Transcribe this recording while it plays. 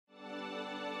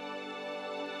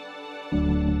Oh,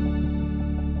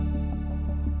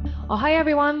 hi,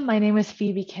 everyone. My name is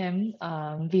Phoebe Kim,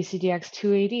 VCDX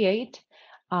 288.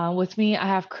 With me, I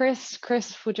have Chris.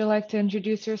 Chris, would you like to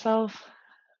introduce yourself?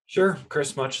 Sure,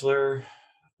 Chris Muchler,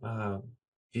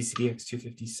 VCDX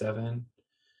 257, and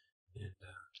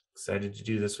excited to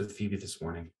do this with Phoebe this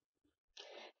morning.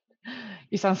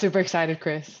 You sound super excited,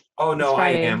 Chris. Oh It's no, I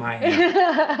am. Friday.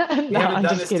 I am. We No, haven't I'm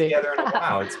done just this kidding. together in a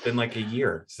while. It's been like a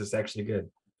year. This is actually good.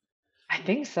 I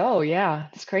think so. Yeah,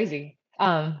 it's crazy.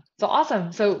 So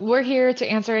awesome. So we're here to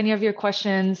answer any of your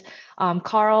questions.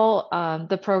 Carl,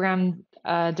 the program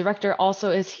director,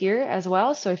 also is here as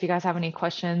well. So if you guys have any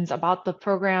questions about the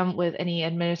program with any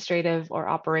administrative or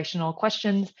operational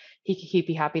questions, he'd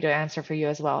be happy to answer for you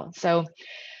as well. So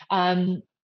um,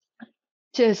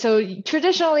 so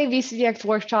traditionally VCDX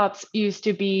workshops used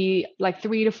to be like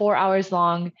 3 to 4 hours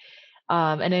long,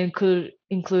 and it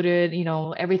included,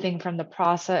 everything from the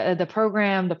process, the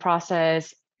program, the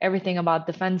process, everything about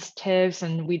defense tips,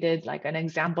 and we did like an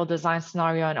example design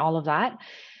scenario and all of that.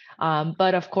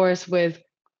 But of course, with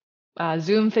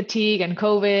Zoom fatigue and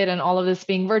COVID and all of this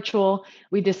being virtual,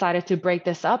 we decided to break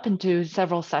this up into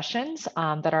several sessions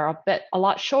that are a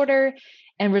lot shorter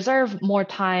and reserve more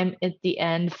time at the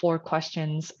end for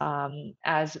questions.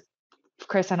 As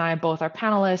Chris and I both are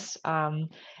panelists,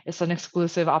 it's an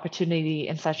exclusive opportunity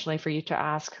essentially for you to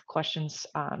ask questions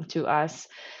to us.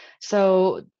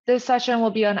 So this session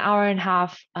will be an hour and a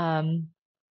half,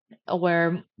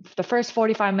 where the first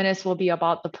 45 minutes will be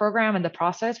about the program and the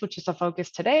process, which is the focus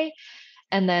today.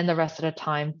 And then the rest of the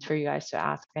time for you guys to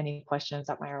ask any questions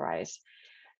that might arise.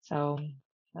 So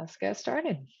let's get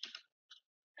started.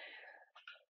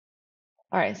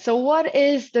 All right, so what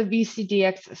is the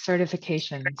VCDX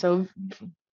certification? So,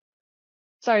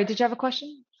 sorry, did you have a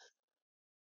question?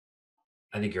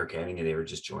 I think you're okay. I think they were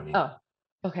just joining. Oh,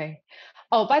 okay.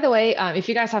 Oh, by the way, if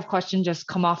you guys have questions, just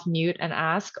come off mute and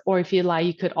ask, or if you like,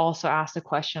 you could also ask the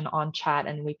question on chat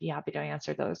and we'd be happy to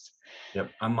answer those.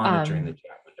 Yep, I'm monitoring the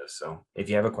chat window. So if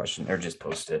you have a question there, just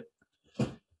post it.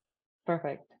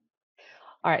 Perfect.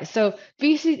 All right, so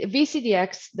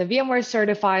VCDX, the VMware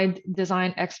Certified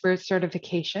Design Expert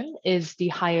Certification, is the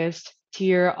highest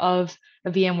tier of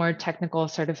a VMware technical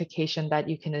certification that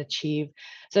you can achieve.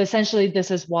 So essentially,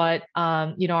 this is what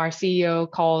our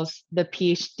CEO calls the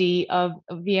PhD of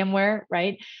VMware,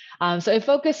 right? So it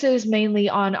focuses mainly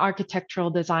on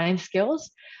architectural design skills.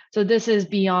 So this is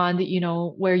beyond,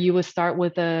 where you would start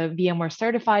with a VMware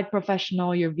Certified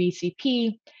Professional, your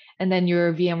VCP, and then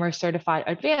your VMware Certified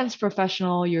Advanced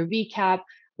Professional, your VCAP,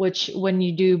 which when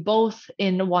you do both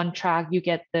in one track, you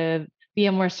get the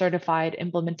VMware Certified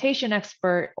Implementation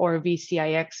Expert or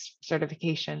VCIX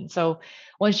certification. So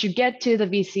once you get to the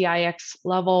VCIX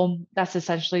level, that's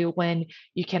essentially when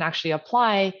you can actually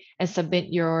apply and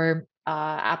submit your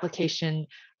application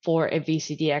for a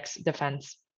VCDX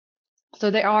defense.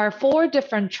 So there are 4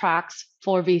 different tracks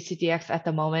for VCDX at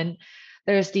the moment.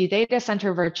 There's the data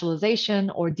center virtualization,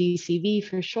 or DCV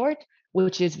for short,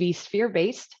 which is vSphere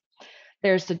based.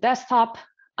 There's the desktop,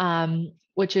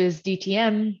 which is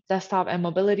DTM, desktop and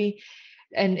mobility,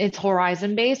 and it's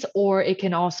horizon based, or it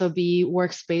can also be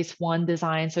workspace one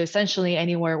design. So essentially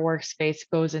anywhere workspace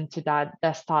goes into that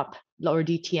desktop or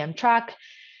DTM track.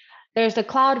 There's the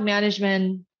cloud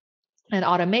management and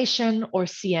automation, or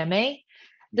CMA.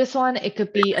 This one, it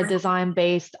could be a design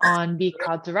based on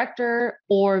vCloud Director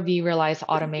or vRealize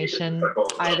Automation.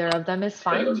 Either of them is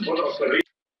fine.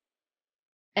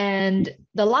 And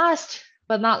the last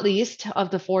but not least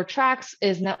of the 4 tracks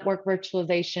is network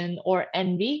virtualization, or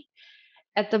NV.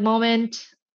 At the moment,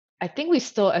 I think we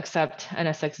still accept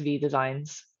NSXV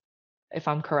designs, if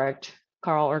I'm correct.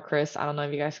 Carl or Chris, I don't know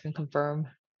if you guys can confirm.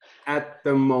 At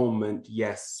the moment,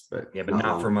 yes, but yeah, but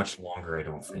not for much longer, I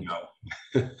don't think.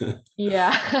 No.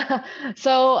 Yeah,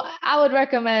 so I would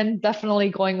recommend definitely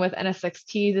going with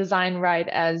NSXT design, right?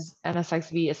 As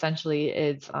NSXV essentially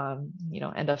is,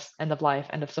 end of life,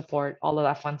 end of support, all of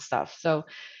that fun stuff. So,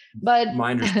 but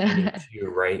my understanding too,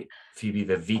 right, Phoebe,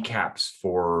 the VCAPs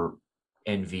for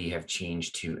NV have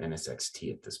changed to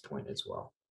NSXT at this point as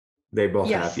well. They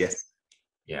both have, yes.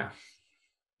 Yeah.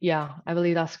 Yeah, I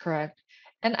believe that's correct.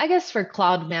 And I guess for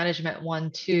cloud management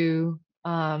one too,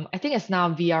 I think it's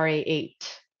now VRA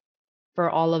 8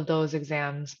 for all of those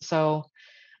exams. So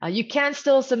you can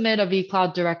still submit a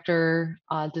vCloud Director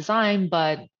design,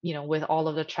 but with all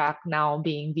of the track now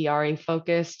being VRA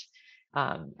focused,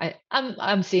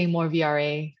 I'm seeing more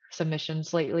VRA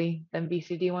submissions lately than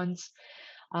VCD ones.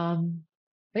 But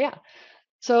yeah.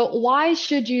 So why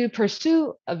should you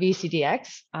pursue a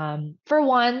VCDX? For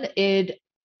one,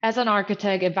 as an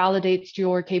architect, it validates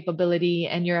your capability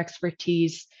and your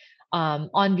expertise on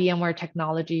VMware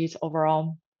technologies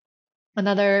overall.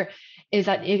 Another is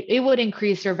that it would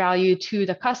increase your value to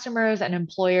the customers and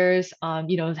employers,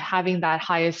 having that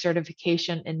highest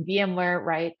certification in VMware,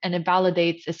 right? And it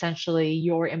validates essentially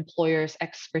your employer's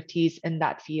expertise in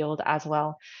that field as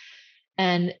well.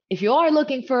 And if you are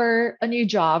looking for a new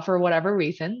job for whatever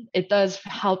reason, it does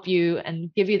help you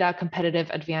and give you that competitive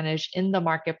advantage in the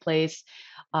marketplace,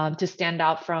 to stand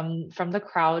out from the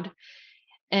crowd.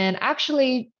 And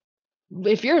actually,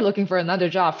 if you're looking for another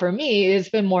job, for me, it's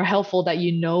been more helpful that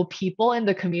you know people in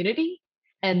the community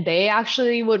and they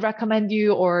actually would recommend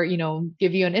you, or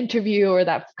give you an interview, or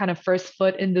that kind of first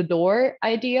foot in the door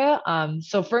idea.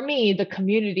 So for me, the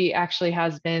community actually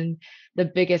has been the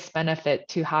biggest benefit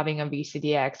to having a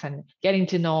VCDX and getting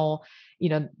to know,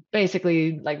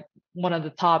 basically like one of the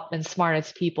top and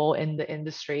smartest people in the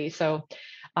industry. So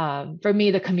for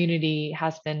me, the community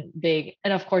has been big.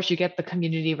 And of course, you get the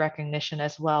community recognition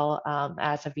as well,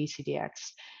 as a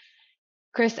VCDX.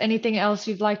 Chris, anything else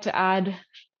you'd like to add?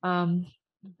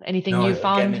 Anything No, you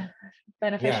found again,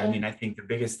 beneficial? yeah, I mean, I think the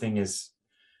biggest thing is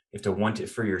you have to want it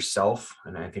for yourself.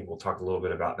 And I think we'll talk a little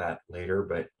bit about that later.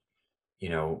 But,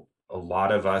 a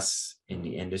lot of us in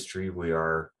the industry, we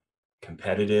are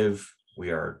competitive,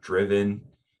 we are driven.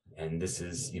 And this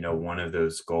is, one of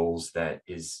those goals that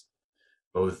is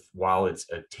both, while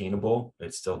it's attainable,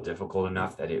 it's still difficult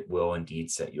enough that it will indeed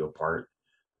set you apart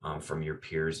from your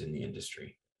peers in the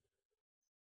industry.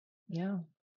 Yeah,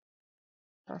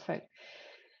 perfect.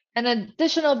 An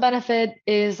additional benefit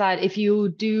is that if you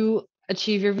do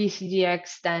achieve your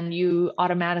VCDX, then you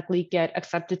automatically get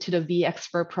accepted to the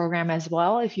vExpert program as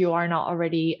well if you are not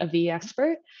already a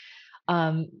vExpert.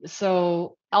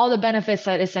 So all the benefits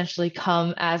that essentially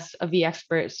come as a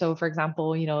vExpert. So for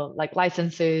example, like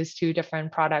licenses to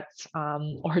different products,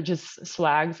 or just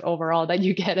swags overall that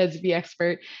you get as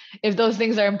vExpert. If those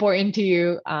things are important to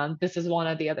you, this is one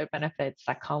of the other benefits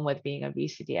that come with being a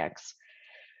VCDX.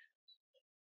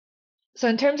 So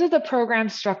in terms of the program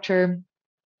structure,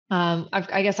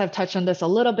 I guess I've touched on this a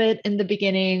little bit in the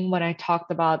beginning when I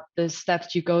talked about the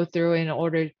steps you go through in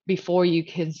order before you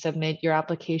can submit your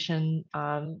application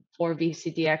for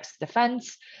VCDX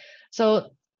Defense.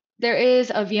 So there is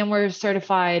a VMware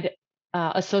certified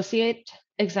associate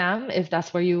exam if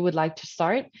that's where you would like to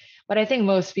start. But I think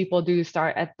most people do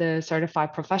start at the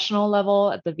certified professional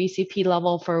level, at the VCP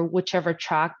level, for whichever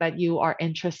track that you are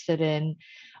interested in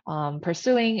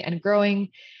pursuing and growing.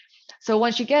 So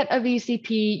once you get a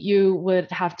VCP, you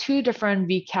would have two different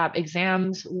VCAP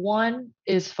exams. One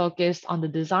is focused on the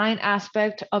design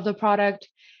aspect of the product.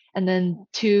 And then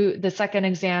the second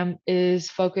exam is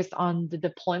focused on the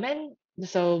deployment.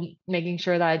 So making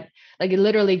sure that it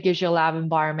literally gives you a lab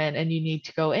environment and you need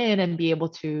to go in and be able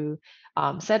to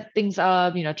set things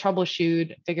up,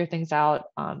 troubleshoot, figure things out,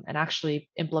 and actually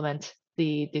implement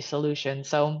the solution.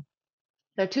 So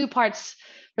there are two parts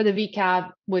for the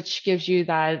VCAP, which gives you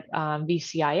that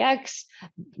VCIX,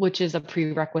 which is a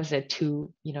prerequisite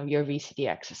to your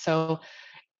VCDX. So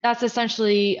that's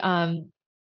essentially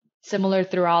similar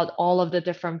throughout all of the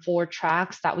different 4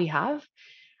 tracks that we have.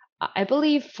 I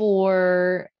believe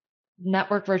for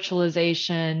network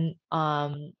virtualization,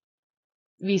 VCP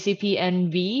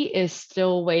NV is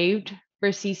still waived for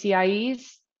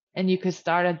CCIEs, and you could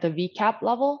start at the VCAP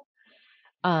level.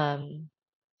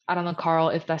 I don't know, Carl,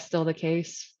 if that's still the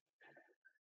case.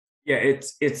 Yeah,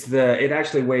 it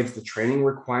actually waives the training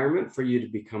requirement for you to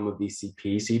become a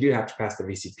VCP. So you do have to pass the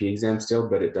VCP exam still,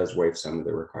 but it does waive some of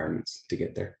the requirements to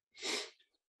get there.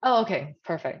 Oh, okay,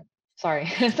 perfect. Sorry,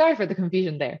 sorry for the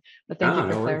confusion there, but thank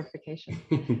you for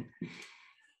clarification.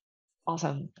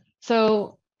 Awesome.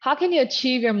 So how can you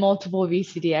achieve your multiple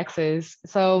VCDXs?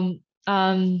 So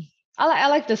I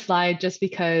like this slide just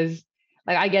because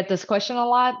I get this question a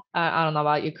lot. I don't know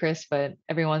about you, Chris, but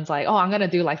everyone's like, oh, I'm going to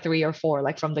do 3 or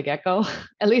 4, from the get-go.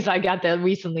 At least I got that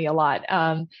recently a lot.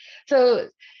 So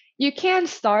you can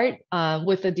start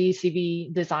with the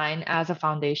DCV design as a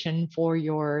foundation for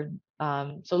your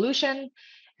solution,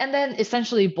 and then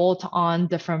essentially bolt on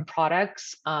different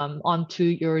products onto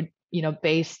your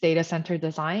base data center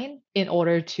design in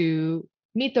order to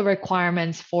meet the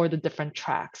requirements for the different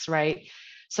tracks, right?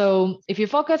 So if you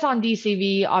focus on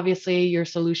DCV, obviously your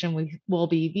solution will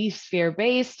be vSphere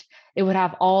based. It would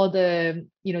have all the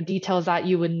details that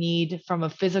you would need from a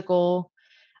physical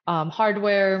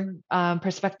hardware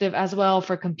perspective as well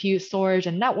for compute, storage,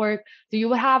 and network. So you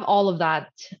would have all of that.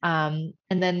 And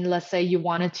then let's say you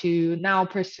wanted to now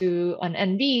pursue an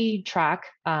NV track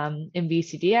in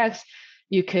VCDX,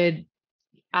 you could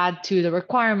add to the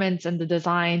requirements and the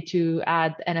design to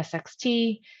add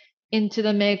NSXT into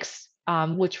the mix,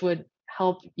 which would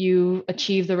help you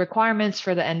achieve the requirements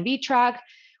for the NV track,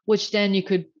 which then you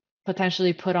could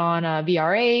potentially put on a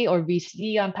VRA or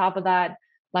VCD on top of that.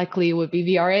 Likely it would be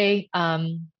VRA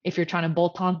if you're trying to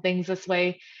bolt on things this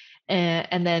way,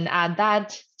 and then add that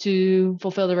to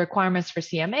fulfill the requirements for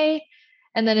CMA.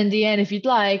 And then in the end, if you'd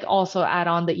like, also add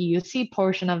on the EUC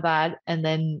portion of that, and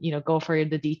then go for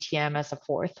the DTM as a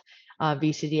fourth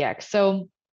VCDX. So,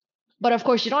 but of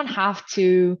course, you don't have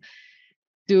to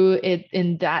do it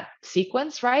in that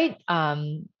sequence, right?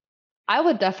 I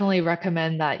would definitely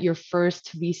recommend that your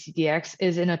first VCDX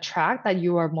is in a track that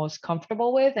you are most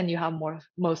comfortable with and you have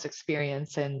most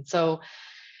experience in. So,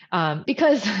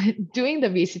 because doing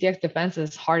the VCDX defense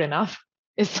is hard enough,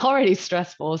 it's already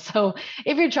stressful. So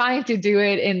if you're trying to do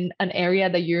it in an area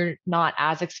that you're not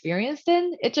as experienced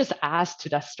in, it just adds to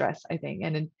that stress, I think.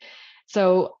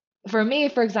 So for me,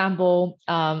 for example,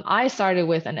 I started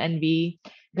with an NV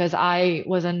because I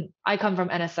come from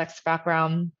NSX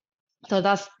background. So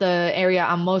that's the area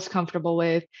I'm most comfortable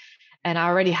with. And I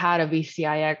already had a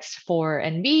VCIX for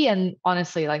NV and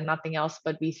honestly, like nothing else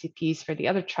but VCPs for the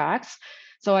other tracks.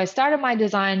 So I started my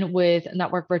design with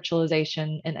network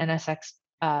virtualization in NSX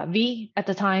V at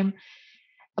the time.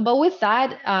 But with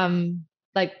that,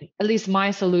 like at least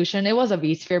my solution, it was a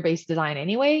vSphere based design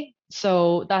anyway.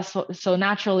 So so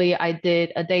naturally I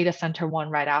did a data center one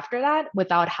right after that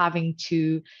without having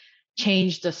to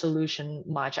change the solution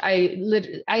much. I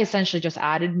essentially just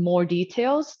added more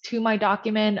details to my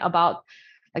document about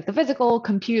like the physical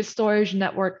compute storage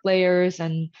network layers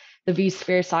and the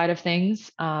vSphere side of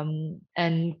things,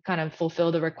 and kind of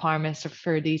fulfill the requirements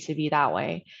for DCV that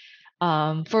way.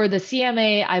 For the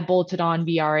CMA, I bolted on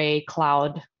VRA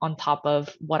Cloud on top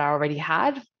of what I already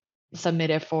had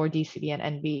submitted for DCV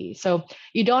and NV. So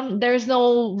there's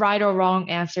no right or wrong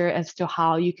answer as to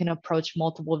how you can approach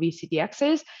multiple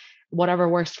VCDXs, whatever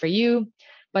works for you.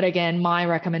 But again, my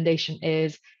recommendation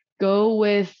is go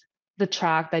with the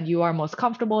track that you are most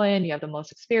comfortable in, you have the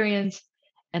most experience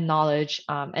and knowledge,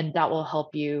 and that will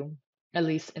help you at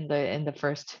least in the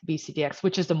first VCDX,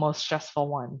 which is the most stressful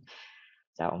one.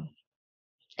 So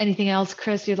anything else,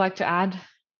 Chris, you'd like to add?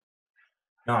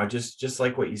 No, just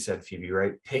like what you said, Phoebe,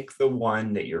 right? Pick the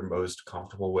one that you're most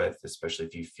comfortable with, especially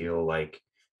if you feel like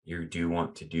you do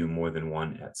want to do more than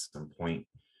one at some point.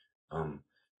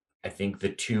 I think the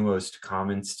two most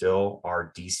common still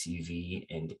are DCV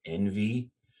and NV.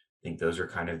 I think those are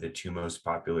kind of the two most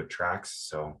popular tracks.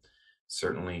 So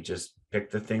certainly just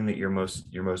pick the thing that you're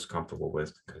most comfortable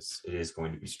with, because it is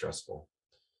going to be stressful.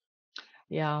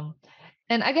 Yeah.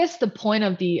 And I guess the point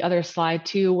of the other slide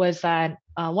too was that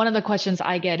one of the questions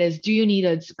I get is, do you need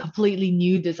a completely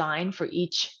new design for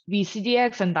each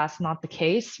VCDX? And that's not the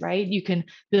case, right? You can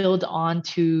build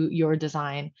onto your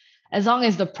design as long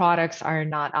as the products are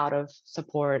not out of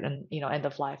support and end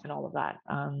of life and all of that.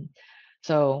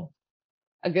 So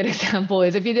a good example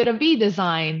is if you did a V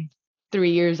design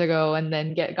 3 years ago and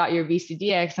then got your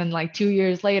VCDX, and like 2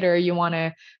 years later you want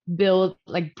to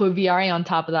put VRA on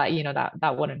top of that,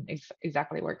 that wouldn't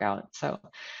exactly work out. So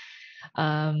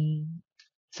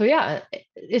yeah,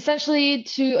 essentially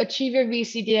to achieve your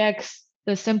VCDX,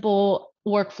 the simple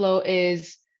workflow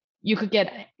is you could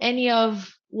get any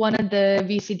of one of the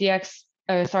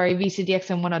VCDX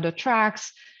in one of the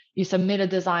tracks. You submit a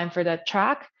design for that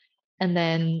track, and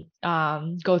then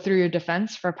go through your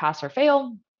defense for pass or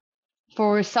fail.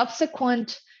 For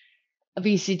subsequent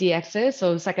VCDXs,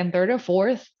 so second, third, or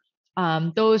fourth,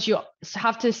 those you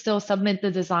have to still submit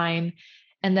the design.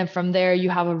 And then from there, you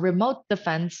have a remote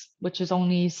defense, which is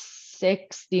only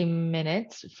 60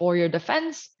 minutes for your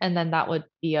defense. And then that would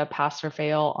be a pass or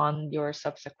fail on your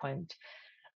subsequent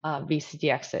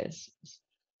VCDXs.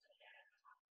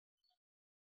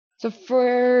 So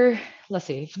let's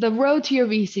see, for the road to your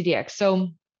VCDX.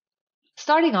 So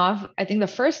starting off, I think the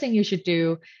first thing you should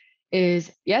do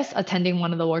is, yes, attending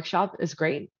one of the workshops is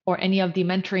great, or any of the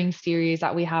mentoring series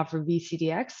that we have for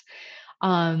VCDX.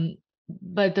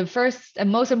 But the first and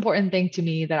most important thing to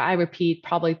me that I repeat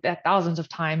probably thousands of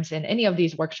times in any of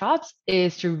these workshops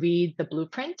is to read the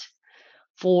blueprint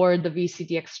for the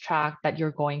VCDX track that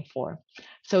you're going for.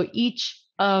 So each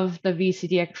of the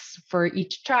VCDX for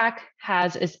each track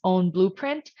has its own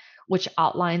blueprint, which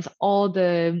outlines all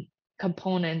the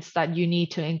components that you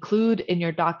need to include in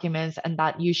your documents and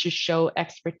that you should show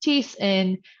expertise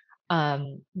in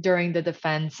during the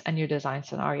defense and your design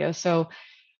scenario. So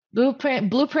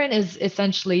blueprint is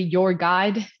essentially your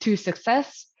guide to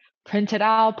success. Print it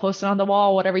out, post it on the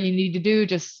wall, whatever you need to do,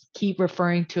 just keep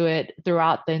referring to it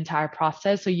throughout the entire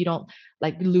process so you don't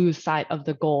lose sight of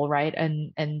the goal, right?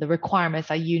 And the requirements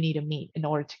that you need to meet in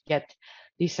order to get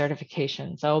these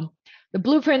certifications. So the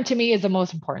blueprint to me is the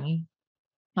most important.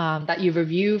 that you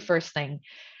review first thing.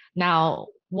 Now,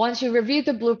 once you review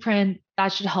the blueprint,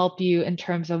 that should help you in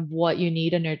terms of what you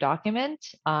need in your document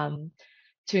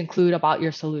to include about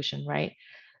your solution, right?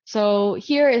 So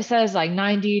here it says like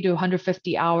 90 to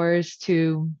 150 hours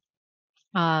to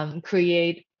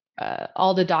create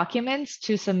all the documents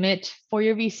to submit for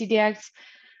your VCDX.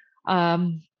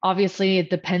 Obviously, it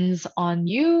depends on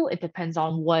you. It depends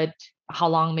on how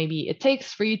long maybe it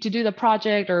takes for you to do the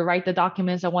project or write the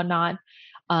documents and whatnot.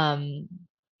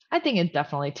 I think it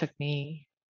definitely took me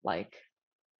like,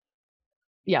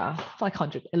 yeah, like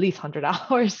at least 100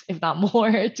 hours, if not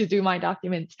more, to do my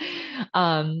documents.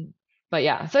 But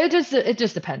yeah, so it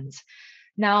just depends.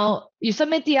 Now you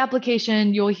submit the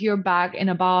application, you'll hear back in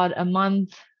about a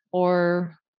month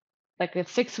or like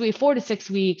 4 to 6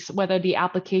 weeks, whether the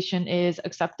application is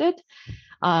accepted,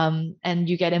 and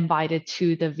you get invited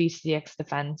to the VCDX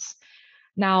defense.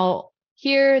 Now,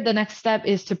 here, the next step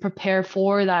is to prepare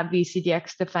for that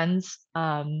VCDX defense.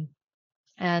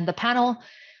 And the panel,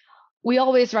 we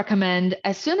always recommend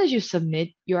as soon as you submit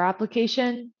your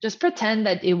application, just pretend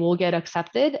that it will get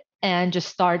accepted and just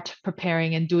start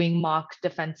preparing and doing mock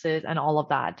defenses and all of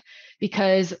that.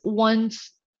 Because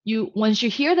once you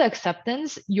hear the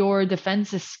acceptance, your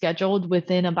defense is scheduled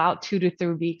within about 2 to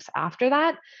 3 weeks after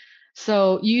that.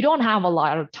 So you don't have a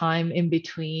lot of time in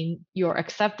between your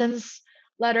acceptance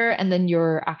letter and then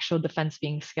your actual defense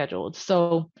being scheduled.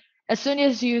 So as soon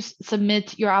as you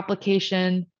submit your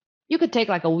application, you could take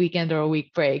like a weekend or a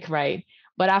week break, right?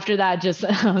 But after that, just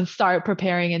start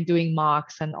preparing and doing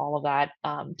mocks and all of that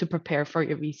to prepare for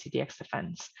your VCDX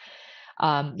defense.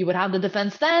 You would have the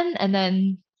defense then, and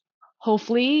then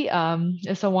hopefully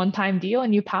it's a one-time deal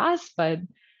and you pass, but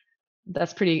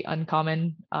that's pretty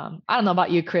uncommon. I don't know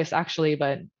about you, Chris, actually,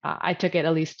 but I took it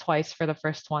at least twice for the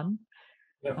first one.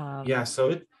 Yeah.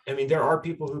 So I mean, there are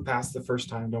people who pass the first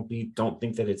time. Don't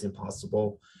think that it's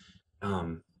impossible.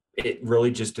 It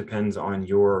really just depends on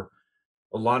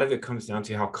a lot of it comes down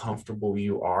to how comfortable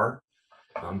you are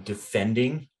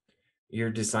defending your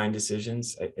design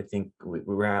decisions. I think we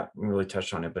really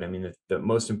touched on it, but I mean, the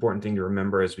most important thing to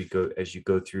remember as you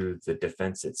go through the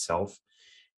defense itself,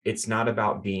 it's not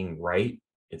about being right.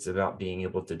 It's about being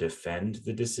able to defend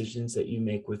the decisions that you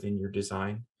make within your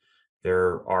design.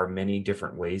 There are many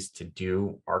different ways to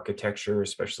do architecture,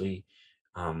 especially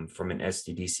from an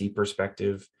SDDC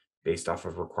perspective, based off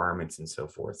of requirements and so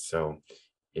forth. So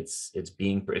it's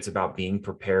about being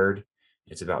prepared.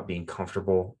 It's about being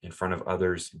comfortable in front of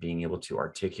others, being able to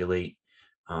articulate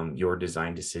your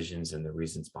design decisions and the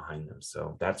reasons behind them.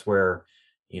 So that's where,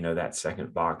 that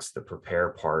second box, the prepare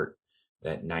part,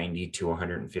 that 90 to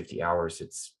 150 hours,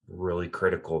 it's really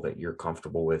critical that you're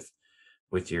comfortable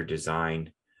with your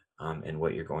design and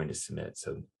what you're going to submit.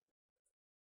 So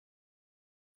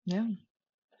yeah,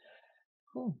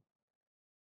 cool.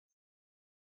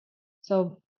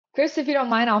 So Chris, if you don't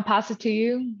mind, I'll pass it to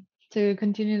you to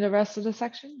continue the rest of the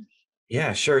section.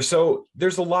 Yeah, sure. So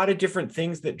there's a lot of different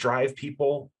things that drive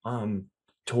people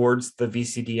towards the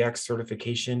VCDX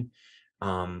certification.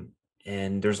 And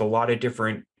there's a lot of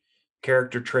different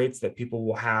character traits that people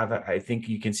will have. I think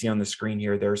you can see on the screen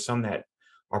here, there are some that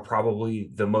are probably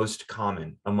the most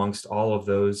common amongst all of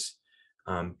those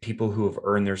people who have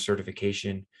earned their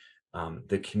certification.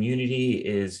 The community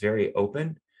is very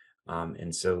open.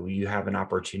 And so you have an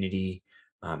opportunity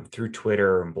through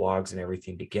Twitter and blogs and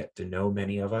everything to get to know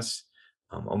many of us.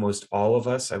 Almost all of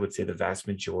us, I would say the vast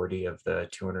majority of the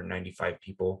 295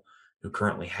 people who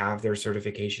currently have their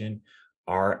certification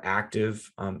are active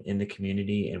in the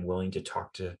community and willing to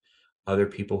talk to other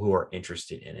people who are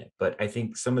interested in it. But I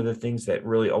think some of the things that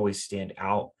really always stand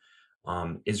out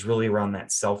is really around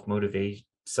that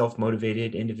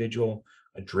self-motivated individual,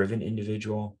 a driven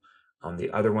individual.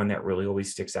 The other one that really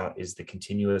always sticks out is the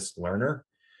continuous learner,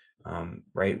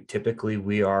 right? Typically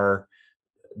we are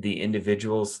the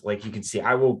individuals, like you can see,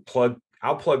 I'll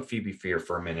plug Phoebe Fear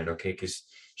for a minute, okay? Because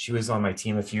she was on my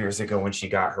team a few years ago when she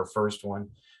got her first one,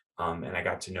 and I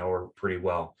got to know her pretty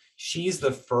well. She's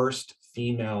the first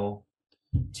female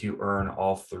to earn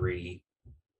all three,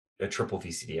 a triple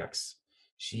VCDX.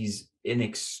 She's an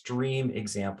extreme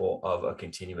example of a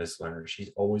continuous learner.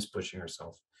 She's always pushing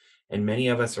herself. And many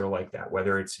of us are like that,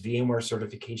 whether it's VMware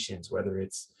certifications, whether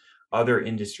it's other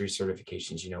industry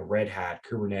certifications, Red Hat,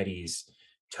 Kubernetes,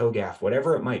 TOGAF,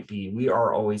 whatever it might be, we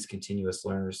are always continuous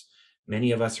learners.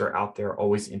 Many of us are out there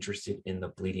always interested in the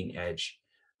bleeding edge.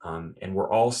 And we're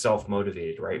all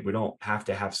self-motivated, right? We don't have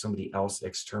to have somebody else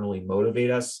externally motivate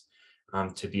us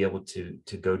to be able to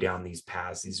go down these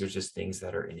paths. These are just things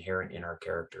that are inherent in our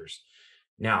characters.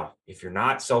 Now, if you're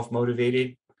not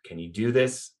self-motivated, can you do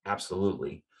this?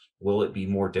 Absolutely. Will it be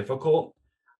more difficult?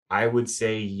 I would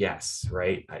say yes,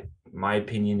 right? My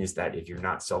opinion is that if you're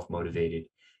not self-motivated,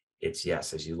 it's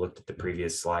yes. As you looked at the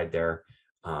previous slide there,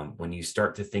 when you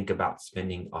start to think about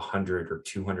spending 100 or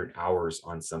 200 hours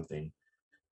on something,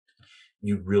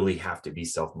 you really have to be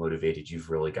self-motivated. You've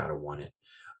really got to want it.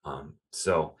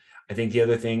 So I think the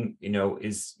other thing,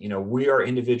 is, we are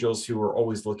individuals who are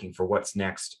always looking for what's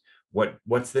next.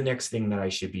 What's the next thing that I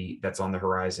should be, that's on the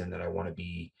horizon, that I want to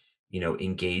be,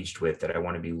 engaged with, that I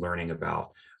want to be learning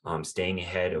about, staying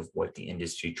ahead of what the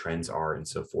industry trends are and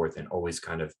so forth, and always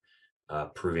kind of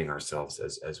proving ourselves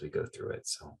as we go through it.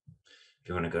 So if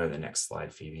you want to go to the next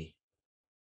slide, Phoebe.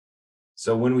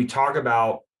 So when we talk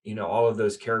about, all of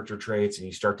those character traits, and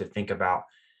you start to think about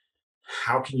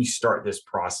how can you start this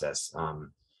process?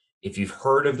 If you've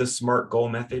heard of the SMART goal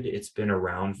method, it's been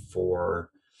around for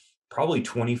probably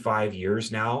 25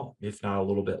 years now, if not a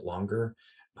little bit longer.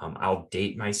 I'll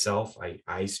date myself.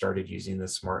 I started using the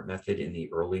SMART method in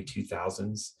the early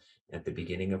 2000s, at the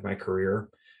beginning of my career.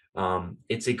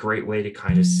 It's a great way to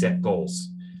kind of set goals.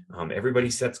 Everybody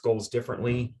sets goals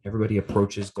differently. Everybody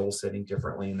approaches goal setting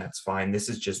differently, and that's fine. This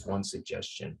is just one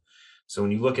suggestion. So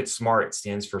when you look at SMART, it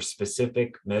stands for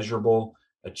specific, measurable,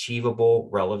 achievable,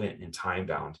 relevant, and time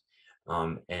bound.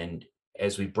 And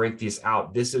as we break this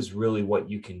out, this is really what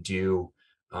you can do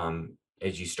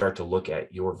as you start to look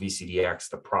at your VCDX,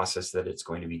 the process that it's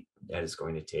going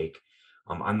to take.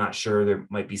 I'm not sure, there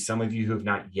might be some of you who have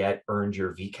not yet earned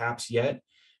your VCAPs yet,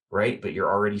 right? But you're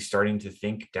already starting to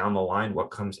think down the line what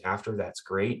comes after. That's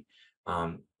great.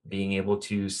 Being able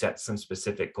to set some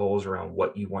specific goals around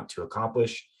what you want to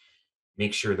accomplish,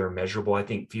 make sure they're measurable. I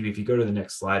think, Phoebe, if you go to the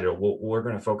next slide, we're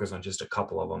going to focus on just a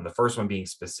couple of them. The first one being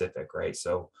specific, right?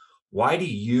 So why do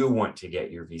you want to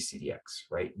get your VCDX,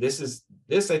 right? This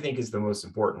I think is the most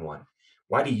important one.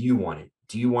 Why do you want it?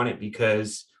 Do you want it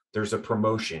because there's a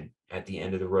promotion at the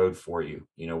end of the road for you,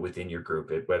 within your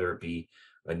group, whether it be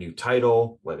a new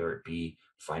title, whether it be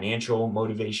financial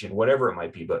motivation, whatever it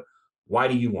might be, but why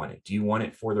do you want it? Do you want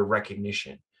it for the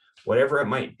recognition? Whatever it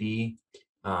might be,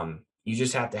 you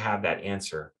just have to have that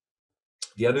answer.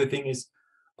 The other thing is,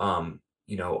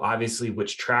 obviously,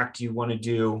 which track do you want to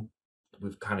do?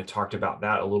 We've kind of talked about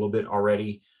that a little bit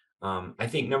already. I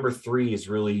think number 3 is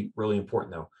really, really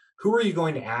important, though. Who are you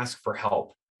going to ask for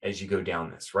help as you go down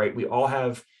this, right? We all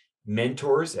have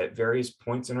mentors at various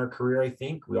points in our career. I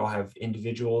think we all have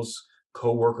individuals,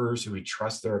 coworkers who we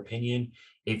trust their opinion.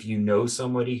 If you know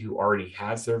somebody who already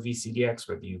has their VCDX,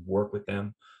 whether you work with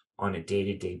them on a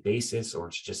day-to-day basis, or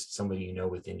it's just somebody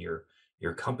within your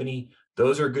company,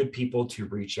 those are good people to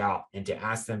reach out and to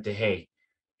ask them to, hey,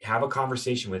 have a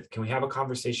conversation with, can we have a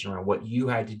conversation around what you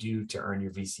had to do to earn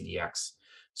your VCDX?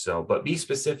 So, but be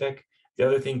specific. The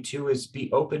other thing too is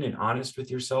be open and honest with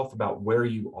yourself about where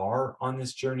you are on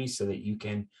this journey, so that you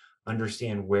can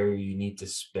understand where you need to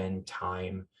spend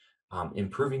time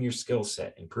improving your skill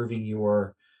set, improving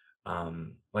your,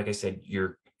 like I said,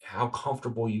 how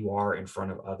comfortable you are in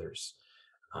front of others.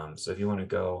 So if you want to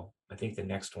go, I think the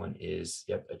next one is,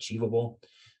 achievable.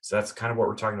 So that's kind of what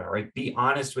we're talking about, right? Be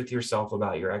honest with yourself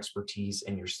about your expertise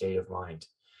and your state of mind.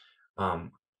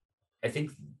 I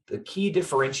think the key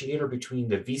differentiator between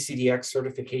the VCDX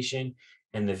certification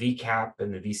and the VCAP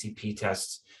and the VCP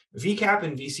tests, VCAP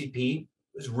and VCP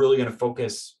is really going to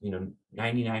focus,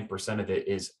 99% of it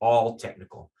is all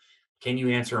technical. Can you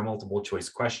answer a multiple choice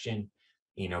question?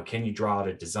 Can you draw out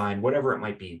a design, whatever it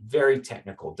might be, very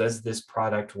technical. Does this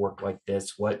product work like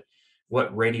this? What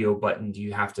radio button do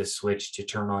you have to switch to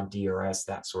turn on DRS,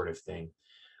 that sort of thing.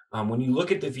 When you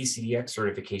look at the VCDX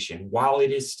certification, while it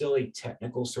is still a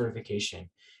technical certification,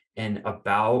 and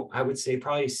about, I would say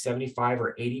probably 75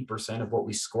 or 80% of what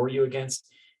we score you against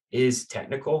is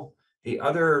technical, the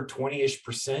other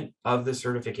 20-ish% of the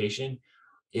certification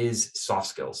is soft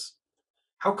skills.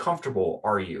 How comfortable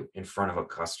are you in front of a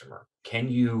customer? Can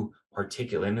you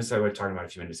articulate, and this is what I was talking about a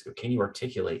few minutes ago, can you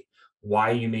articulate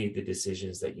why you made the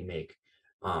decisions that you make?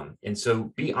 And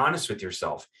so be honest with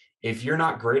yourself. If you're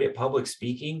not great at public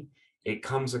speaking, it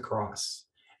comes across.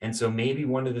 And so maybe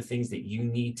one of the things that you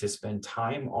need to spend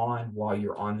time on while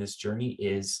you're on this journey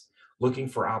is looking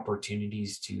for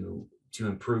opportunities to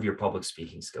improve your public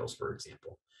speaking skills, for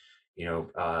example.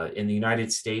 In the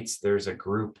United States, there's a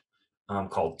group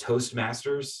called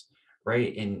Toastmasters,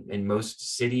 right? In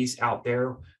most cities out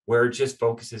there, where it just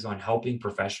focuses on helping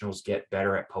professionals get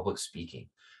better at public speaking.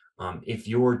 If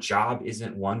your job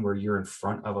isn't one where you're in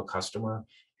front of a customer,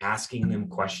 asking them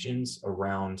questions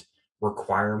around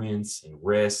requirements and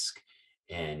risk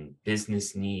and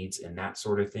business needs and that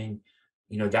sort of thing,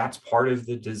 that's part of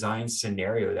the design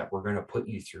scenario that we're going to put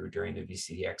you through during the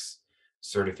VCDX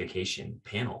certification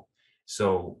panel.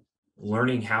 So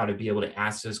learning how to be able to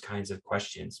ask those kinds of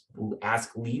questions,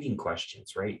 ask leading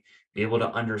questions, right? Be able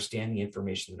to understand the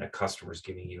information that a customer is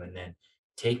giving you, and then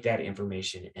take that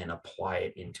information and apply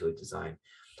it into a design.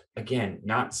 Again,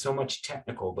 not so much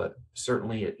technical, but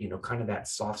certainly, kind of that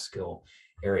soft skill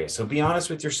area. So be honest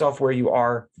with yourself where you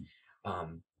are,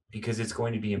 because it's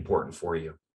going to be important for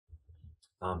you.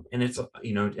 And it's,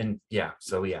 and yeah,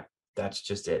 so yeah, that's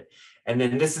just it. And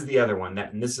then this is the other one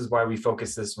and this is why we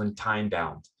focus this one time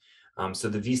bound. So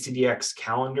the VCDX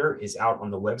calendar is out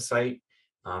on the website.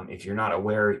 If you're not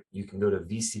aware, you can go to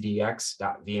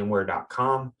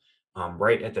vcdx.vmware.com.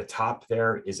 Right at the top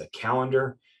there is a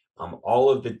calendar. All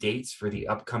of the dates for the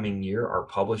upcoming year are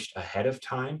published ahead of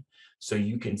time, so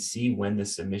you can see when the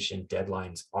submission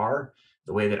deadlines are.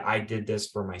 The way that I did this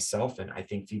for myself, and I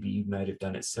think Phoebe, you might have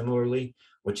done it similarly,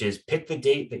 which is pick the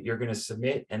date that you're going to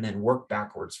submit and then work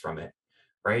backwards from it,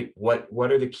 right? What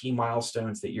are the key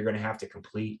milestones that you're going to have to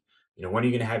complete? When are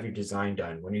you going to have your design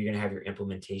done? When are you going to have your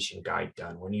implementation guide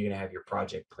done? When are you going to have your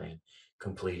project plan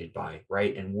completed by,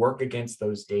 right? And work against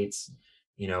those dates,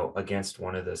 against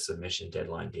one of the submission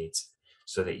deadline dates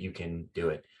so that you can do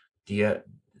it.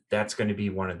 That's going to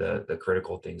be one of the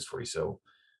critical things for you. So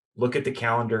look at the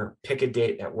calendar, pick a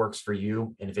date that works for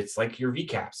you. And if it's like your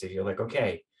VCAPs, if you're like,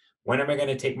 okay, when am I going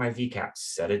to take my VCAPs?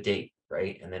 Set a date,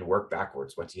 right? And then work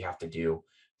backwards. What do you have to do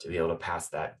to be able to pass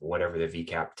that, whatever the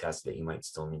VCAP test that you might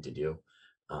still need to do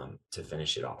to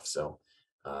finish it off. So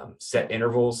set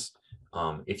intervals.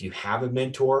 If you have a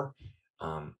mentor,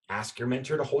 ask your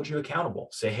mentor to hold you accountable.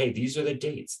 Say, hey, these are the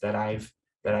dates that I've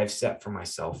set for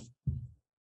myself.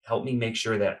 Help me make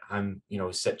sure that I'm,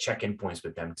 set check-in points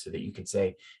with them so that you can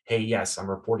say, hey, yes, I'm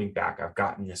reporting back. I've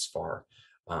gotten this far,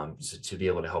 so to be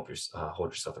able to help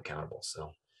hold yourself accountable.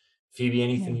 So Phoebe,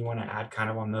 anything you want to add kind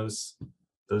of on those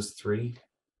three?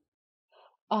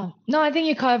 No, I think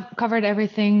you covered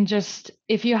everything. Just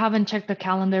if you haven't checked the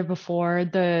calendar before,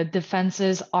 the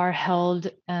defenses are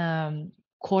held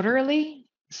quarterly.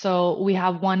 So we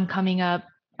have one coming up,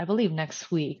 I believe,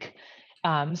 next week.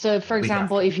 So for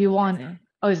example, if you want,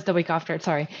 it's the week after.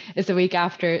 Sorry, it's the week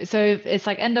after. So if it's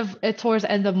like towards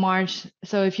end of March.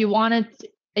 So if you wanted,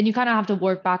 and you kind of have to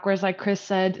work backwards, like Chris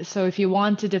said. So if you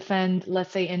want to defend,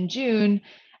 let's say in June,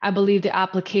 I believe the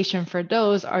application for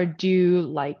those are due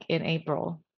like in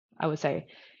April, I would say.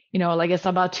 Like it's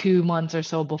about 2 months or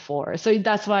so before. So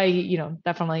that's why,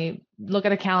 definitely look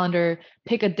at a calendar,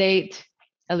 pick a date,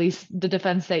 at least the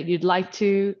defense date you'd like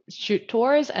to shoot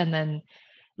towards, and then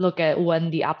look at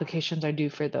when the applications are due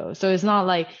for those. So it's not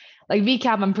like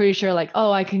VCAP, I'm pretty sure like,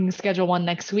 oh, I can schedule one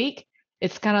next week.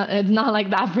 It's not like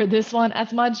that for this one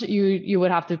as much. You would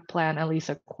have to plan at least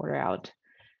a quarter out.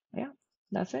 Yeah,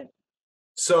 that's it.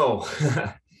 So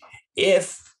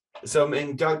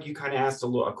and Doug, you kind of asked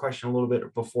a question a little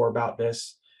bit before about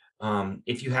this.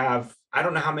 If you have, I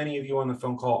don't know how many of you on the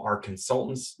phone call are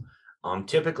consultants.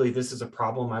 Typically, this is a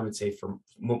problem, I would say, for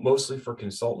mostly for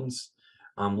consultants,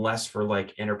 less for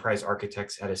like enterprise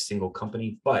architects at a single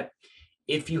company. But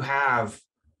if you have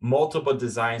multiple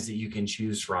designs that you can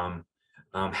choose from,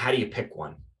 how do you pick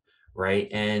one, right?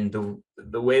 And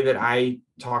the way that I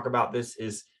talk about this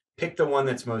is pick the one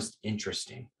that's most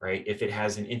interesting, right? If it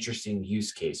has an interesting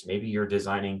use case, maybe you're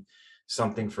designing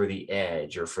something for the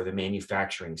edge or for the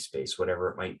manufacturing space, whatever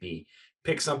it might be.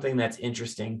 Pick something that's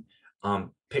interesting.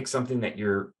 Pick something that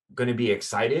you're going to be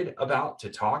excited about to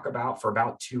talk about for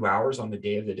about 2 hours on the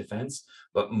day of the defense.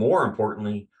 But more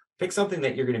importantly, pick something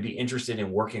that you're going to be interested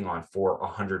in working on for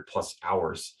 100+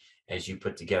 hours as you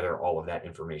put together all of that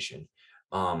information.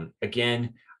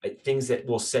 Again, things that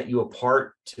will set you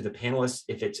apart to the panelists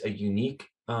if it's a unique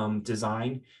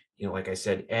design, like I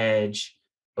said, edge,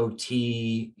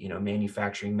 OT,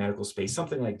 manufacturing, medical space,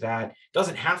 something like that.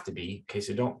 Doesn't have to be. Okay,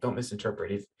 so don't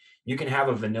misinterpret. If you can have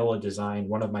a vanilla design,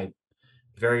 one of my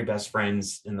very best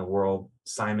friends in the world,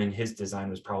 Simon, his design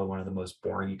was probably one of the most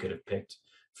boring you could have picked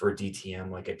for DTM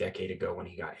like a decade ago when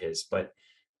he got his. But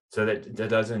so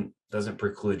that doesn't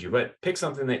preclude you, but pick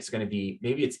something that's going to be,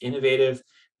 maybe it's innovative.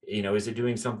 Is it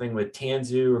doing something with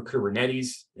Tanzu or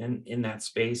Kubernetes in that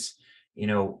space?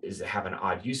 Is it have an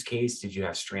odd use case? Did you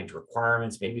have strange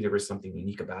requirements? Maybe there was something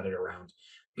unique about it around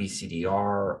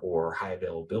BCDR or high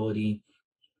availability,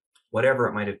 whatever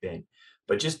it might have been.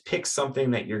 But just pick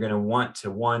something that you're going to want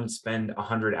to spend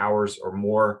 100 hours or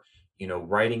more,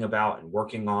 writing about and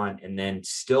working on, and then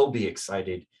still be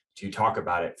excited to talk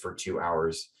about it for 2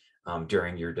 hours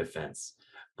during your defense.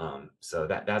 So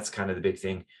that's kind of the big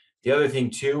thing. The other thing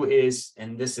too is,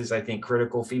 and this is, I think,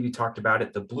 critical, Phoebe talked about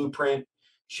it, the blueprint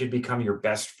should become your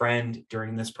best friend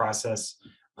during this process.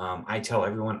 I tell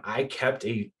everyone, I kept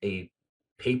a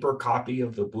paper copy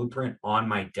of the blueprint on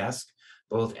my desk,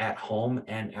 both at home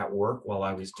and at work while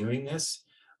I was doing this.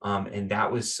 And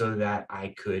that was so that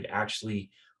I could actually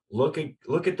look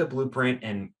at the blueprint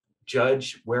and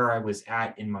judge where I was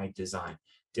at in my design.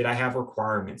 Did I have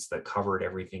requirements that covered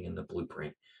everything in the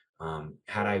blueprint?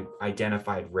 Had I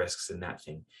identified risks in that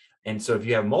thing? And so if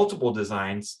you have multiple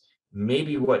designs,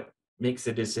 maybe what makes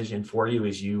a decision for you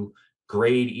is you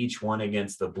grade each one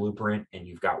against the blueprint, and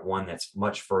you've got one that's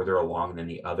much further along than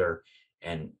the other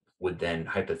and would then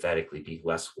hypothetically be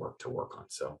less work to work on.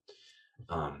 So,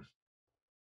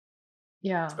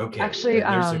 Yeah, okay. actually,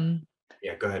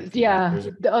 Yeah, go ahead, Phoebe. yeah.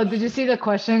 Oh, did you see the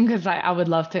question? Because I would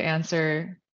love to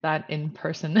answer that in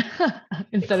person The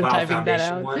instead of cloud typing that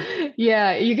foundation out. one.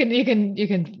 Yeah, you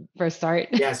can first start.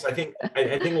 Yeah, so I think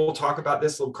we'll talk about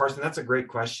this a little, Carson. That's a great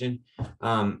question.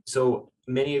 So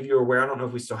many of you are aware, I don't know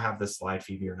if we still have this slide,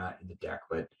 Phoebe, or not in the deck,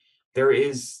 but there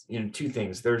is, two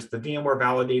things. There's the VMware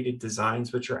validated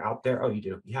designs, which are out there. Oh, you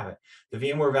do. You have it. The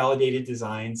VMware validated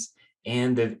designs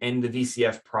and the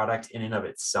VCF product in and of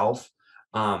itself.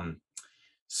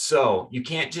 So you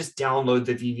can't just download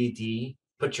the VVD,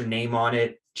 put your name on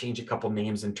it, change a couple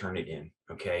names and turn it in.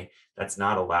 Okay, that's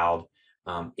not allowed.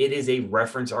 It is a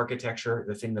reference architecture.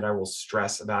 The thing that I will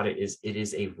stress about it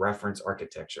is a reference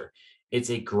architecture. It's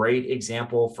a great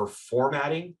example for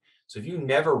formatting. So if you've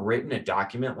never written a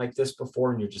document like this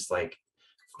before and you're just like,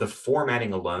 the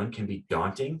formatting alone can be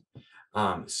daunting.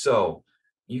 So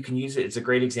you can use it. It's a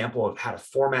great example of how to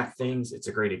format things. It's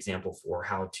a great example for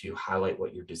how to highlight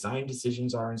what your design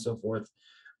decisions are and so forth.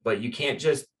 But you can't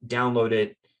just download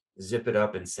it, zip it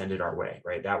up and send it our way,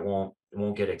 right? It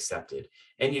won't get accepted.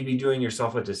 And you'd be doing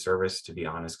yourself a disservice, to be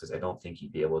honest, because I don't think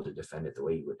you'd be able to defend it the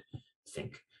way you would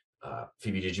think.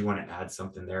 Phoebe, did you want to add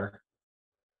something there?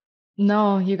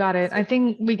 No, you got it. I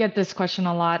think we get this question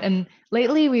a lot. And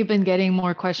lately we've been getting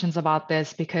more questions about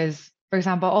this because, for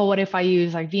example, oh, what if I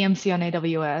use like VMC on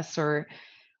AWS, or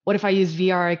what if I use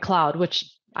VRA Cloud,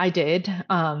 which I did.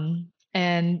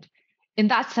 And in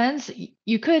that sense,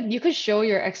 you could show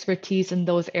your expertise in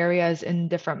those areas in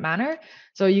different manner.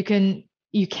 So you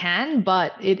can,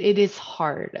 but it is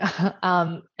hard.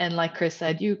 And like Chris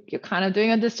said, you're kind of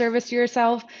doing a disservice to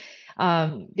yourself,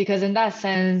 because in that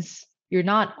sense, you're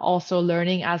not also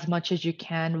learning as much as you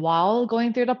can while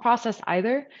going through the process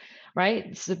either,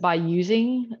 right? So by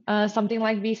using something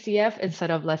like VCF instead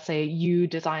of, let's say, you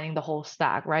designing the whole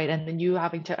stack, right? And then you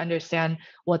having to understand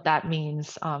what that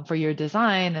means for your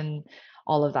design and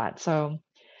all of that. So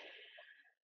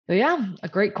yeah, a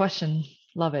great question.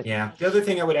 Love it. Yeah. The other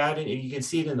thing I would add, and you can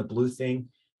see it in the blue thing.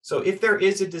 So if there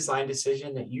is a design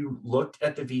decision that you looked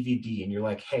at the VVD and you're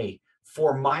like, hey,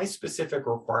 for my specific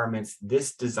requirements,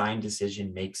 this design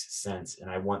decision makes sense and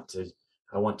I want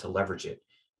to leverage it.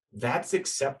 That's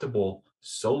acceptable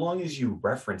so long as you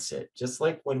reference it. Just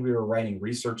like when we were writing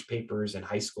research papers in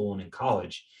high school and in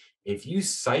college, if you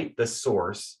cite the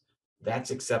source,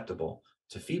 that's acceptable.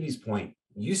 To Phoebe's point,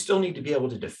 you still need to be able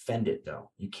to defend it though.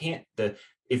 You can't,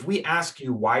 if we ask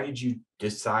you, why did you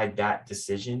decide that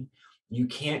decision? You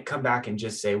can't come back and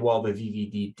just say, well, the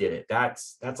VVD did it.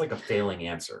 That's like a failing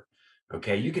answer.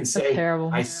 Okay. You can That's say,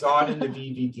 terrible. I saw it in the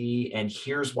VVD and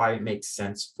here's why it makes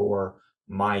sense for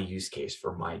my use case,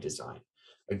 for my design.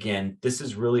 Again, this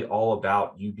is really all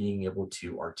about you being able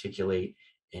to articulate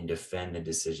and defend the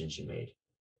decisions you made.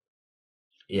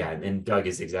 Yeah, and Doug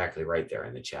is exactly right there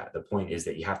in the chat. The point is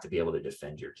that you have to be able to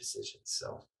defend your decisions.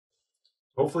 So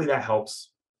hopefully that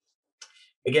helps.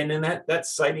 Again, and that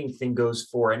citing thing goes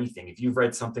for anything. If you've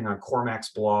read something on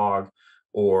Cormac's blog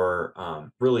or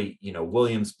really,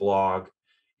 Williams' blog,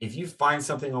 if you find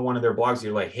something on one of their blogs,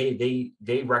 you're like, hey,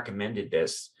 they recommended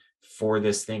this for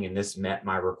this thing and this met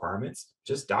my requirements,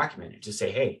 just document it. Just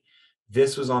say, hey,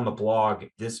 this was on the blog,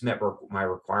 this met my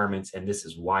requirements, and this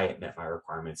is why it met my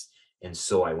requirements. And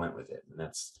so I went with it. And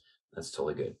that's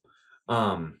totally good.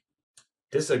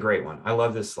 This is a great one. I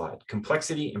love this slide.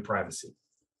 Complexity and privacy.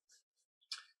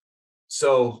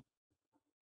 So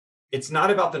it's not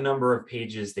about the number of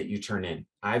pages that you turn in.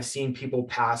 I've seen people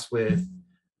pass with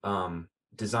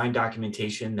design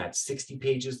documentation that's 60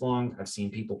 pages long. I've seen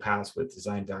people pass with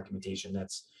design documentation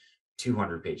that's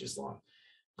 200 pages long.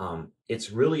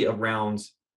 It's really around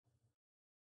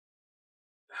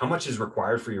how much is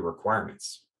required for your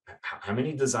requirements. How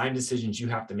many design decisions you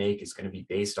have to make is going to be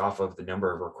based off of the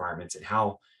number of requirements and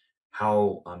how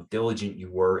diligent you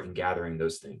were in gathering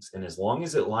those things. And as long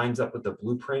as it lines up with the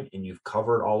blueprint and you've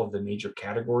covered all of the major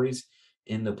categories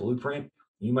in the blueprint,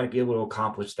 you might be able to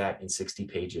accomplish that in 60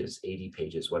 pages, 80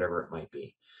 pages, whatever it might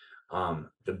be.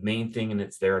 The main thing, and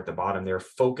it's there at the bottom there,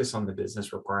 focus on the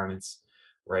business requirements.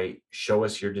 right? Show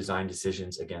us your design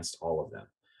decisions against all of them.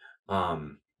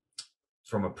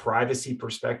 From a privacy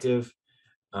perspective,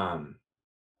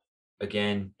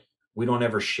 again, we don't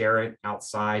ever share it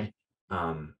outside.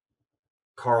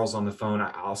 Carl's on the phone.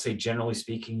 I'll say, generally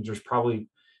speaking, there's probably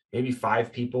maybe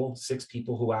 5 people, 6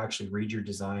 people who actually read your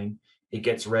design. It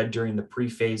gets read during the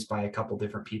pre-phase by a couple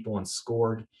different people and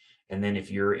scored. And then if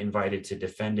you're invited to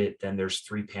defend it, then there's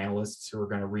 3 panelists who are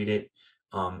going to read it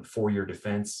for your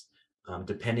defense.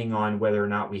 Depending on whether or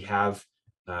not we have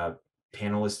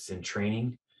panelists in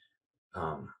training,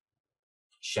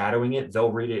 shadowing it,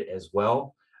 they'll read it as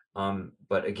well.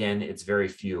 But again, it's very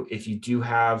few. If you do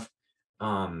have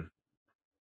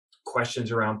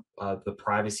questions around the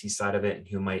privacy side of it and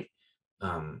who might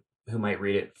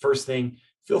read it, first thing,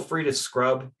 feel free to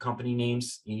scrub company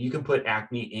names. You can put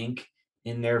Acme Inc.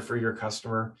 in there for your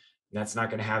customer. That's not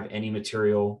going to have any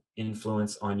material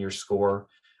influence on your score.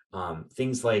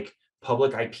 Things like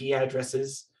public IP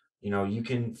addresses, you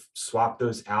can swap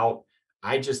those out.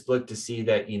 I just looked to see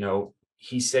that,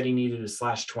 he said he needed a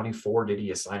 /24. Did he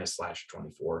assign a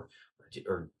 /24?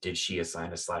 Or did she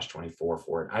assign a /24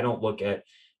 for it? I don't look at,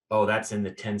 oh, that's in the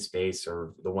 10 space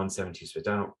or the 172 space.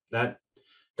 That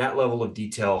level of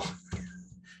detail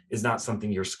is not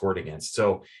something you're scored against.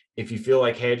 So if you feel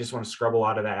like, hey, I just want to scrub a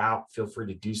lot of that out, feel free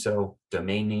to do so.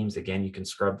 Domain names, again, you can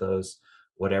scrub those,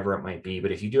 whatever it might be.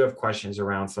 But if you do have questions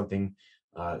around something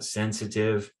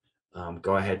sensitive,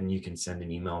 go ahead and you can send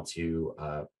an email to,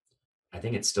 I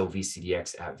think it's still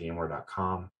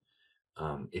vcdx@vmware.com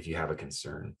if you have a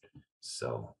concern.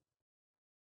 So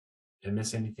did I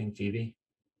miss anything, Phoebe,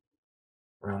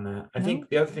 around that? I think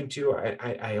the other thing too,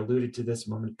 I alluded to this a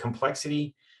moment,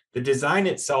 complexity. The design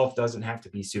itself doesn't have to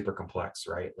be super complex,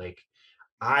 right? Like,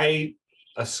 I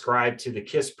ascribe to the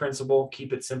KISS principle,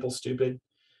 keep it simple, stupid.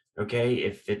 Okay,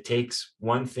 if it takes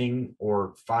one thing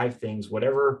or 5 things,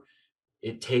 whatever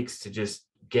it takes to just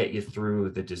get you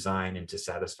through the design and to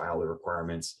satisfy all the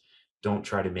requirements, don't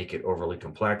try to make it overly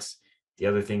complex. The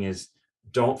other thing is,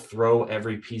 don't throw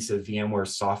every piece of VMware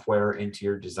software into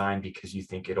your design because you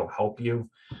think it'll help you.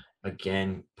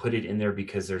 Again, put it in there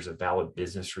because there's a valid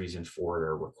business reason for it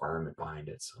or requirement behind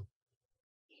it. So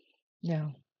Yeah,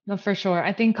 no, for sure.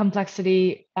 I think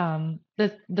complexity,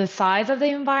 the size of the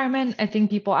environment, I think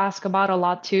people ask about a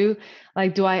lot too.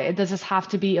 Like, does this have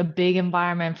to be a big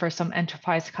environment for some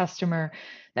enterprise customer?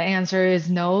 The answer is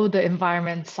no. The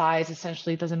environment size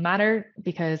essentially doesn't matter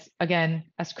because, again,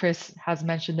 as Chris has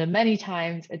mentioned it many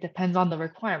times, it depends on the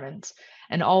requirements.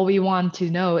 And all we want to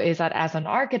know is that as an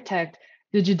architect,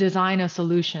 did you design a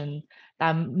solution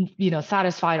that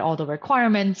satisfied all the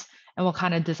requirements? And what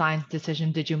kind of design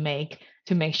decision did you make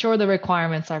to make sure the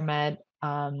requirements are met?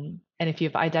 And if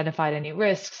you've identified any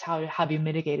risks, how have you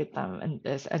mitigated them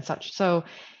and such? So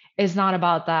it's not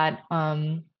about that.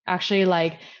 Actually,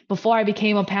 like, before I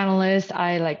became a panelist,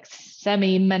 I like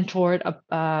semi-mentored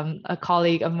a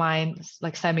colleague of mine,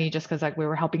 like semi, just because like we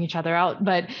were helping each other out.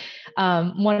 But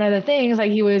one of the things,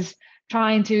 like, he was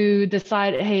trying to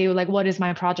decide, hey, like, what is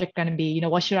my project going to be?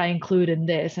 What should I include in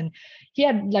this? And he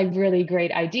had like really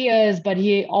great ideas, but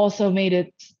he also made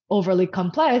it overly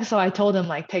complex. So I told him,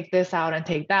 like, take this out and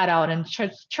take that out and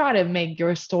try to make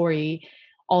your story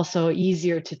also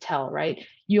easier to tell, right?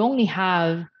 You only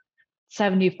have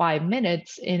 75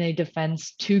 minutes in a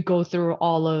defense to go through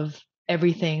all of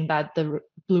everything that the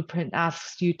blueprint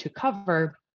asks you to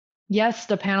cover. Yes,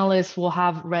 the panelists will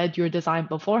have read your design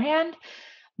beforehand,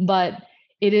 but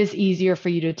it is easier for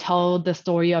you to tell the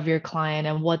story of your client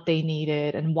and what they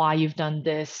needed and why you've done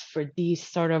this for these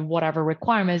sort of whatever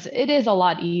requirements. It is a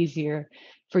lot easier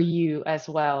for you as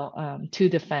well to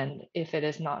defend if it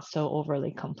is not so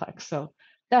overly complex. So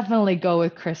definitely go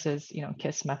with Chris's,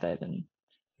 KISS method and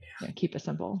keep it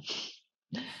simple.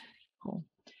 Cool.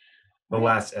 The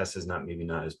last S is maybe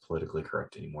not as politically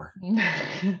correct anymore.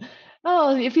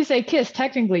 Oh, if you say KISS,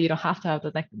 technically you don't have to have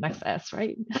the next S,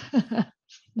 right?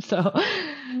 So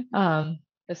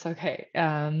it's okay.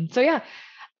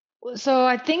 So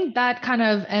I think that kind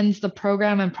of ends the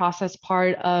program and process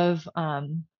part of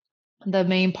the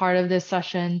main part of this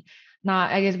session. Now,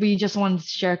 I guess we just wanted to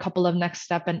share a couple of next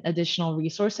step and additional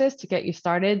resources to get you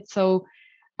started. So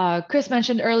Chris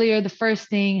mentioned earlier, the first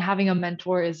thing, having a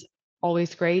mentor is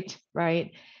always great,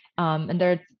 right? And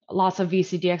there are lots of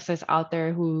VCDXs out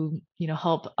there who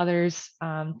help others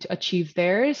to achieve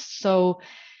theirs. So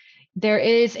there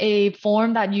is a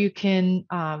form that you can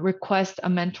request a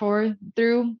mentor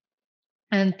through,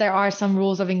 and there are some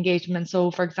rules of engagement. So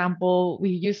for example, we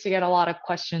used to get a lot of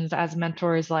questions as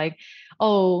mentors like,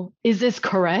 oh, is this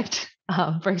correct?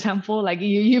 For example, like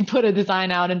you put a design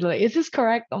out and like, is this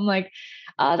correct? I'm like,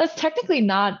 That's technically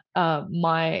not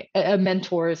my a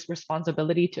mentor's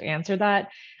responsibility to answer that.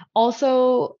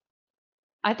 Also,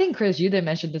 I think Chris, you did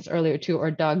mention this earlier too,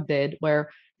 or Doug did, where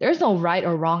there's no right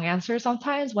or wrong answer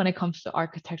sometimes when it comes to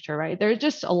architecture, right? There's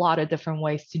just a lot of different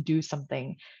ways to do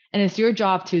something. And it's your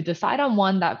job to decide on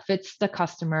one that fits the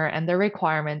customer and their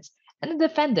requirements and then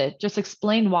defend it. Just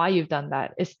explain why you've done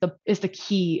that. Is the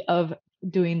key of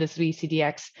doing this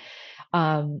VCDX.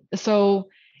 So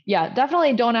yeah,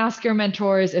 definitely don't ask your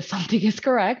mentors if something is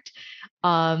correct.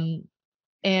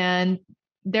 And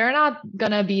they're not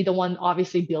gonna be the one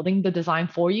obviously building the design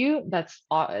for you. That's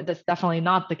definitely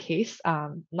not the case.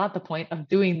 Not the point of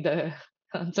doing the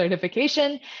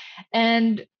certification.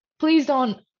 And please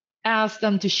don't ask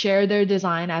them to share their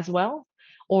design as well,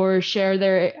 or share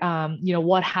their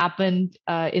what happened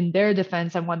in their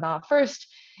defense and whatnot. First,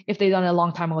 if they done it a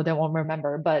long time ago, they won't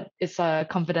remember. But it's a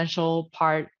confidential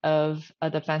part of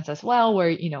a defense as well,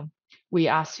 where we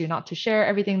ask you not to share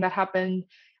everything that happened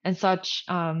and such.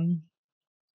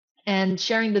 And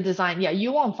sharing the design, yeah,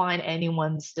 you won't find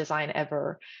anyone's design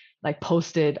ever like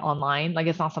posted online. Like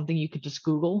it's not something you could just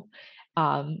Google.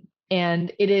 And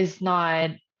it is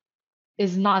not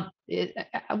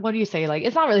what do you say? Like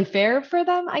it's not really fair for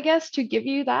them, I guess, to give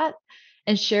you that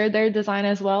and share their design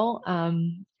as well.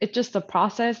 It's just a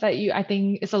process that I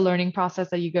think it's a learning process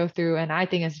that you go through, and I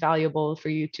think it's valuable for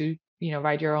you to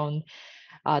write your own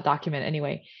document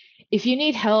anyway. If you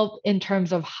need help in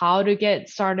terms of how to get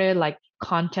started, like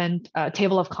content,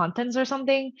 table of contents or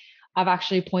something, I've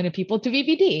actually pointed people to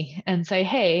VBD and say,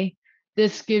 hey,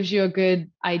 this gives you a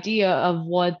good idea of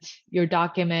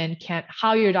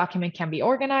how your document can be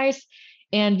organized.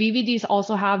 And VBDs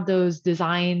also have those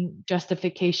design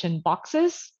justification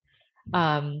boxes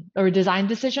or design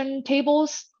decision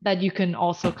tables that you can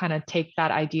also kind of take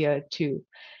that idea to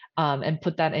and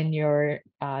put that in your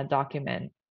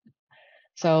document.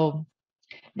 So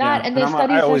that and the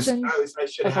study sessions. I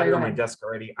should have it on my desk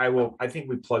already. I think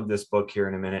we plugged this book here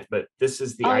in a minute, but this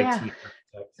is the IT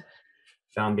Architect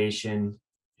Foundation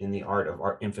in the Art of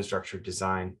Infrastructure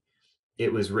Design.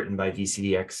 It was written by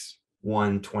VCDX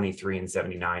 1, 23, and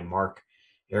 79. John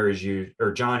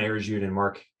Erzsud and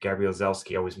Mark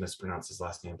Gabrielzelski. I always mispronounce his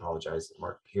last name. Apologize.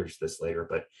 Mark hears this later,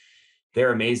 but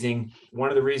they're amazing. One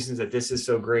of the reasons that this is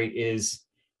so great is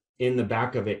in the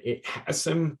back of it, it has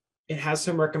some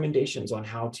recommendations on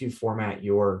how to format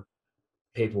your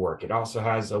paperwork. It also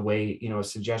has a way,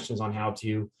 suggestions on how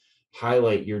to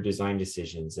highlight your design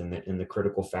decisions and the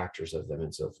critical factors of them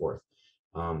and so forth.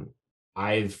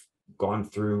 I've gone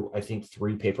through, I think,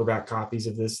 3 paperback copies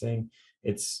of this thing.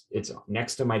 It's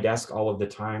next to my desk all of the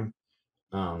time.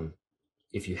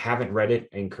 If you haven't read it,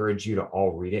 I encourage you to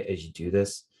all read it as you do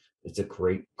this. It's a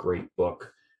great, great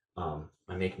book.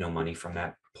 I make no money from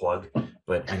that plug,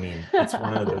 but I mean, it's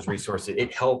one of those resources.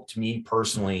 It helped me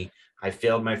personally. I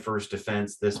failed my first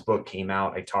defense. This book came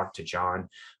out. I talked to John.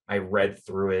 I read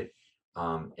through it,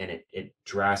 and it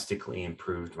drastically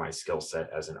improved my skill set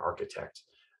as an architect.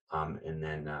 And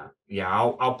then,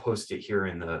 I'll post it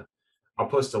here I'll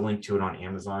post a link to it on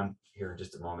Amazon here in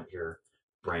just a moment here,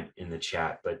 Brent, in the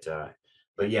chat.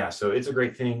 But yeah, so it's a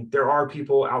great thing. There are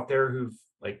people out there who've,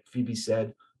 like Phoebe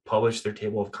said, published their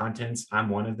table of contents. I'm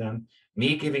one of them.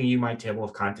 Me giving you my table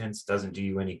of contents doesn't do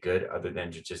you any good other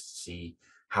than to just see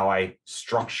how I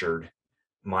structured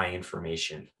my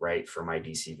information, right, for my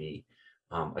DCV.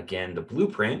 Again, the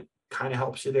blueprint kind of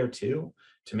helps you there too,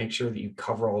 to make sure that you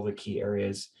cover all the key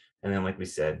areas. And then, like we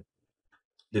said,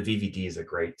 the VVD is a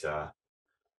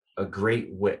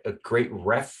great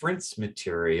reference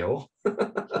material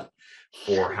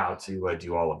for how to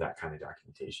do all of that kind of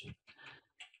documentation.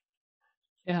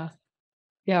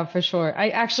 Yeah, for sure.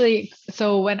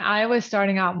 So when I was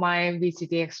starting out my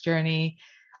VCDX journey,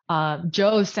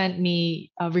 Joe sent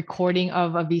me a recording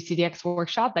of a VCDX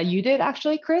workshop that you did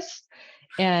actually, Chris.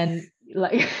 And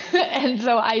and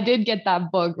so I did get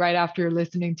that book right after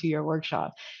listening to your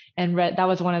workshop and that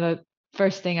was one of the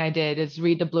first thing I did is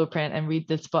read the blueprint and read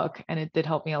this book. And it did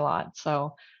help me a lot.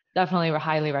 So definitely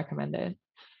highly recommended.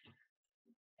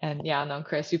 And yeah, no,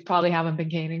 Chris, you probably haven't been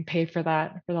getting paid for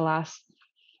that for the last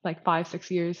 5-6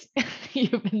 years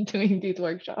you've been doing these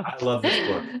workshops. I love this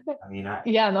book. I mean,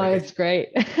 it's great.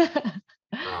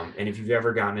 And if you've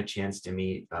ever gotten a chance to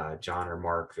meet John or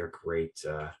Mark, they're great.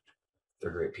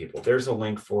 They're great people. There's a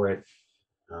link for it.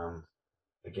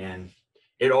 Again,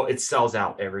 it sells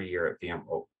out every year at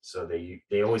VMware. So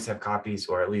they always have copies,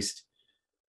 or at least,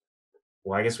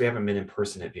 well, I guess we haven't been in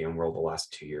person at VMworld the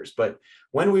last 2 years. But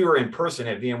when we were in person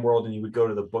at VMworld and you would go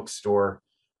to the bookstore,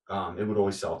 it would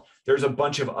always sell. There's a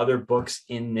bunch of other books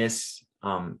in this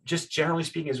just generally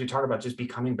speaking, as we talk about just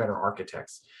becoming better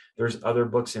architects. There's other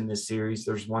books in this series.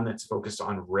 There's one that's focused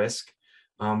on risk,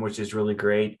 which is really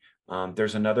great.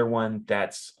 There's another one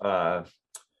that's, oh,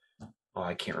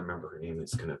 I can't remember her name.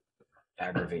 It's going to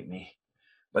aggravate me.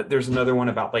 But there's another one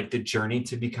about like the journey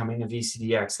to becoming a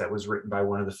VCDX that was written by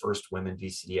one of the first women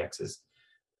VCDXs.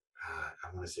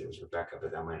 I want to say it was Rebecca,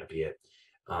 but that might not be it.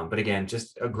 But again,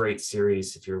 just a great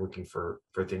series if you're looking for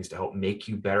things to help make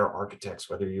you better architects,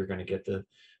 whether you're going to get the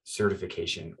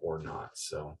certification or not.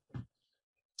 So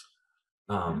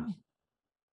you want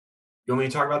me to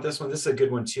talk about this one? This is a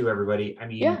good one too, everybody. I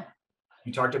mean,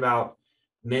 you talked about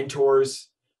mentors.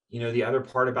 You know, the other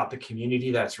part about the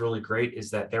community that's really great is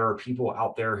that there are people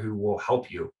out there who will help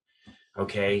you.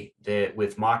 Okay, that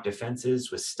with mock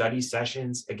defenses, with study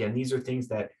sessions. Again, these are things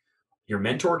that your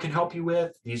mentor can help you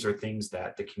with. These are things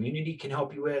that the community can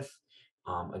help you with.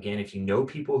 Again, if you know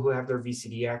people who have their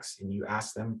VCDX and you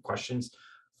ask them questions,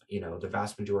 you know, the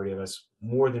vast majority of us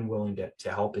more than willing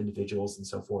to help individuals and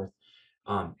so forth.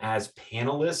 As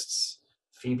panelists,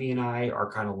 Phoebe and I are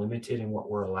kind of limited in what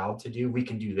we're allowed to do. We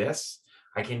can do this.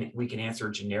 We can answer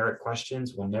generic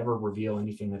questions. We'll never reveal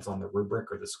anything that's on the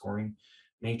rubric or the scoring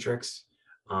matrix.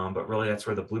 But really that's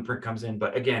where the blueprint comes in.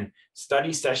 But again,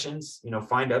 study sessions, you know,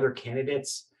 find other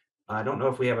candidates. I don't know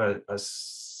if we have a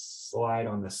slide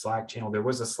on the Slack channel. There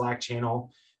was a Slack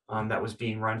channel that was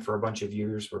being run for a bunch of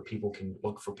years where people can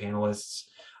look for panelists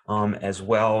as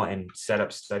well and set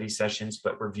up study sessions,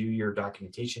 but review your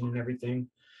documentation and everything.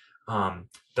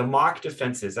 The mock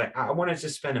defenses, I want to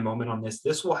just spend a moment on this.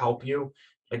 This will help you,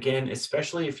 again,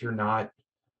 especially if you're not,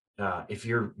 if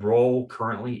your role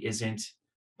currently isn't,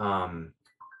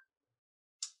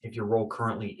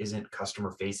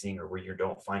 customer facing, or where you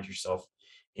don't find yourself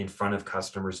in front of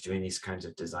customers doing these kinds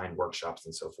of design workshops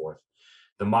and so forth.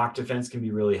 The mock defense can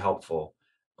be really helpful.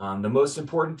 The most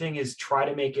important thing is try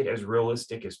to make it as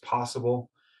realistic as possible.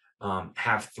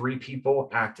 Have 3 people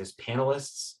act as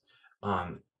panelists.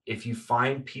 If you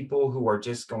find people who are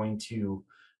just going to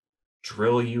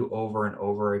drill you over and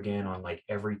over again on like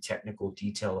every technical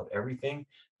detail of everything,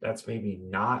 that's maybe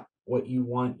not what you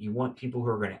want. You want people who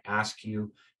are going to ask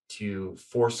you to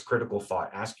force critical thought,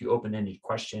 ask you open-ended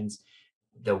questions.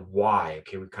 The why,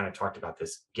 okay, we kind of talked about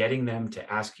this, getting them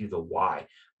to ask you the why.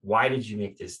 Why did you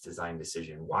make this design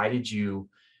decision? Why did you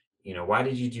do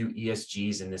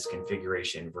ESGs in this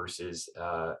configuration versus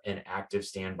an active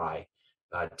standby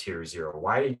tier 0?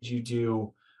 Why did you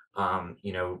do,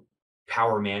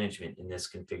 power management in this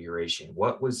configuration?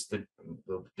 What was the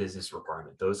business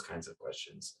requirement? Those kinds of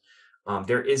questions.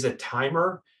 There is a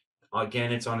timer.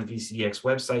 Again, it's on the VCDX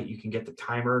website. You can get the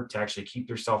timer to actually keep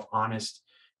yourself honest.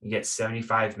 You get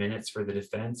 75 minutes for the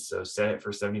defense. So set it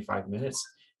for 75 minutes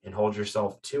and hold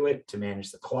yourself to it to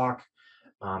manage the clock.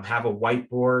 Have a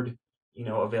whiteboard,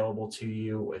 available to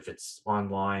you if it's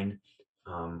online.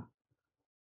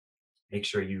 Make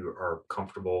sure you are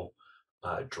comfortable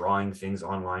drawing things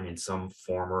online in some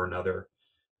form or another.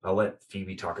 I'll let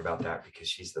Phoebe talk about that because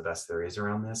she's the best there is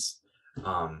around this.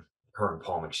 Her and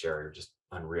Paul McSherry are just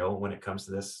unreal when it comes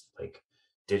to this, like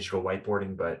digital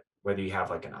whiteboarding. But whether you have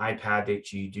like an iPad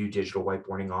that you do digital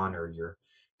whiteboarding on, or you're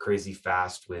crazy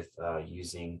fast with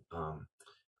using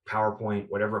PowerPoint,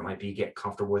 whatever it might be, get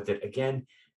comfortable with it. Again,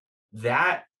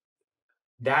 that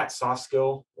soft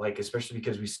skill, like especially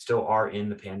because we still are in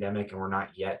the pandemic and we're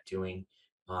not yet doing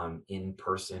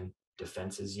in-person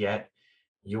defenses yet.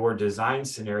 Your design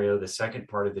scenario, the second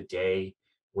part of the day,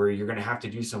 where you're going to have to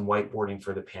do some whiteboarding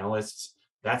for the panelists,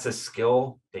 that's a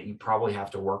skill that you probably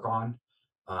have to work on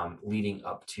leading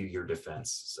up to your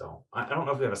defense. So I don't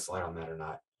know if we have a slide on that or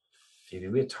not. Phoebe,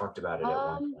 we had talked about it at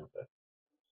one point. But...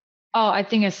 Oh, I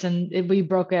think we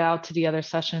broke it out to the other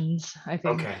sessions, I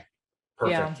think. Okay,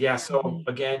 perfect. Yeah. So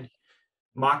again,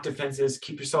 mock defenses,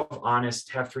 keep yourself honest,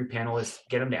 have 3 panelists,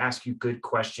 get them to ask you good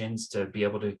questions to be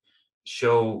able to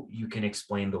show you can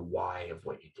explain the why of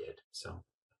what you did. So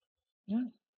yeah.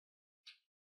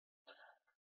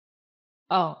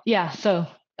 Oh yeah, so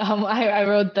I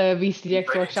wrote the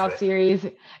VCDX workshop series.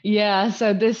 Yeah,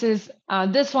 so this is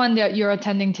this one that you're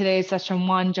attending today is session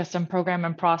 1, just on program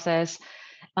and process.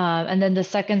 And then the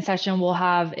second session we'll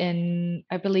have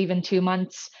I believe in 2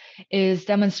 months, is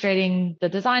demonstrating the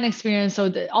design experience. So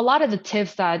a lot of the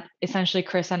tips that essentially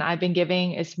Chris and I've been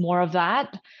giving is more of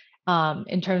that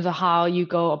in terms of how you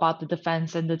go about the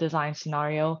defense and the design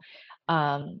scenario.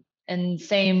 And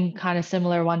same kind of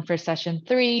similar one for session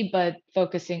 3, but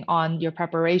focusing on your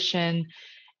preparation.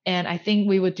 And I think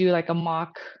we would do like the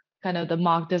mock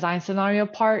design scenario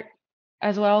part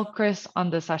as well, Chris, on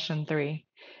the session 3.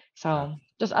 So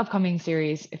just upcoming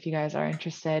series if you guys are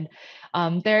interested.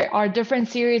 There are different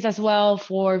series as well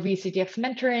for VCDX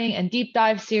mentoring and deep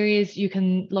dive series. You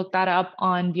can look that up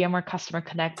on VMware Customer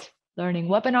Connect Learning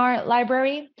Webinar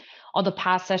Library. All the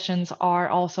past sessions are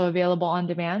also available on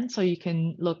demand, so you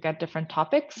can look at different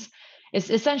topics. It's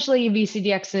essentially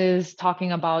VCDX's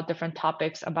talking about different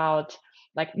topics about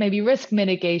like maybe risk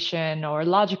mitigation or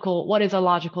logical, what is a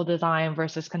logical design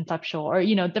versus conceptual, or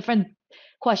different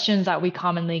questions that we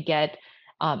commonly get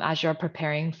as you're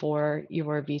preparing for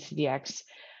your VCDX.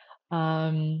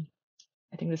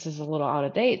 I think this is a little out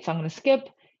of date, so I'm going to skip.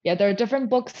 Yeah, there are different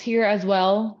books here as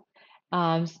well.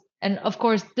 And of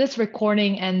course, this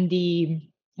recording and the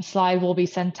slide will be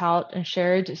sent out and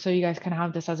shared, so you guys can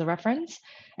have this as a reference.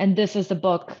 And this is the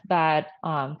book that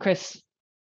Chris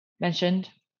mentioned.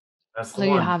 That's the So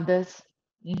you one. have this.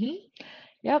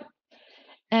 Yep.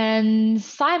 And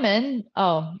Simon,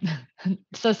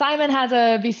 so Simon has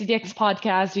a VCDX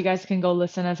podcast. You guys can go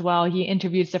listen as well. He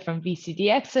interviews different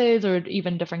VCDXs or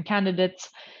even different candidates,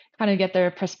 kind of get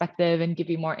their perspective and give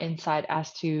you more insight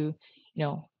as to,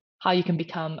 how you can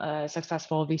become a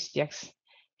successful VCDX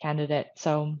candidate.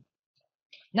 So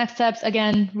next steps,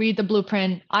 again, read the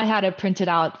blueprint. I had it printed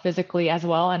out physically as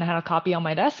well, and I had a copy on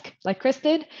my desk like Chris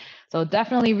did. So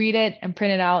definitely read it and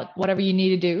print it out, whatever you need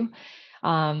to do.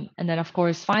 And then, of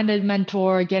course, find a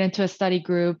mentor, get into a study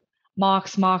group,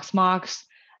 mocks.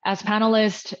 As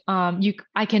panelists,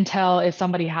 I can tell if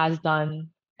somebody has done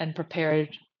and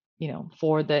prepared,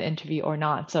 for the interview or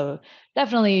not. So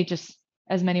definitely just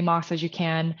as many mocks as you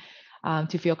can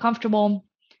to feel comfortable.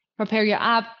 Prepare your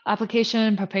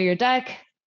application, prepare your deck.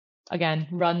 Again,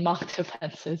 run mock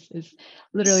defenses is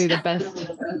literally the best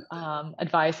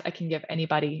advice I can give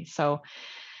anybody. So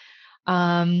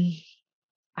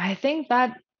I think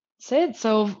that's it.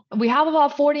 So we have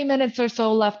about 40 minutes or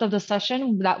so left of the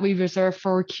session that we reserved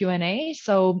for Q&A.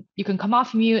 So you can come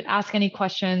off mute, ask any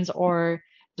questions, or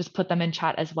just put them in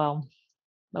chat as well.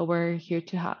 But we're here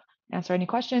to answer any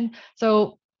question.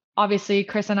 So obviously,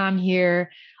 Chris and I'm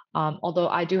here. Although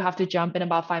I do have to jump in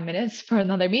about 5 minutes for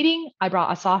another meeting, I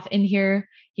brought Asaf in here.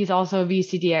 He's also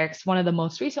VCDX, one of the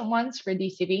most recent ones for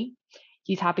DCV.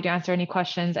 He's happy to answer any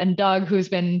questions. And Doug, who's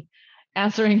been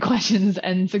answering questions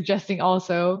and suggesting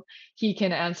also, he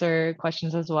can answer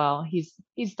questions as well. He's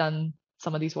done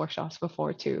some of these workshops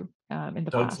before too in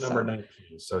the Doug's past. number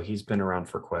 19, so he's been around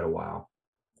for quite a while.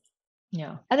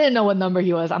 Yeah, I didn't know what number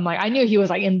he was. I'm like, I knew he was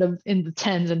like in the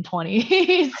tens and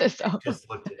 20s. So I just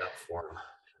looked it up for him.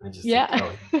 I just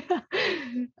yeah.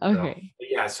 Okay.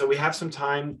 So we have some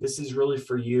time. This is really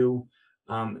for you.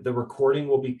 The recording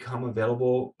will become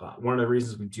available. One of the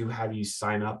reasons we do have you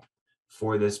sign up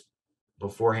for this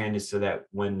beforehand is so that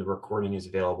when the recording is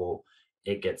available,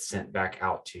 it gets sent back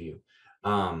out to you.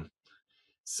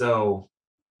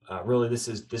 Really, this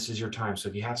is your time. So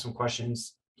if you have some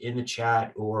questions in the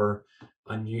chat or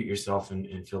unmute yourself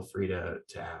and feel free to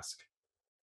ask.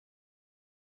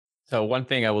 So one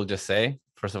thing I will just say,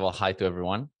 first of all, hi to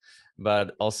everyone.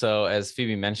 But also, as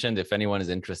Phoebe mentioned, if anyone is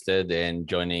interested in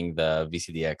joining the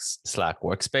VCDX Slack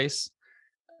workspace,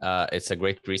 it's a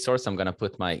great resource. I'm going to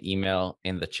put my email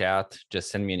in the chat. Just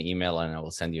send me an email and I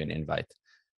will send you an invite.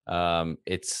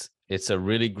 It's a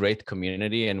really great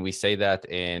community. And we say that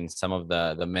in some of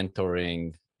the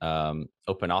mentoring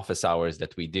open office hours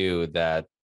that we do, that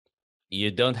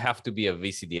you don't have to be a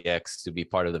VCDX to be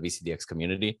part of the VCDX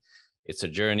community. It's a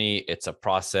journey, it's a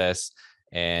process,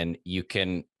 and you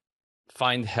can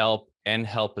find help and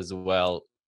help as well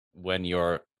when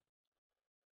you're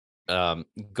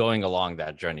going along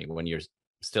that journey, when you're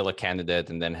still a candidate,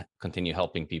 and then continue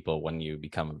helping people when you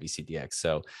become a VCDX.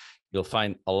 So you'll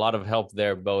find a lot of help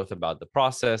there, both about the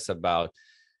process, about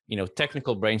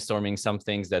technical brainstorming, some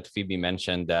things that Phoebe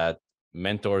mentioned that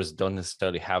mentors don't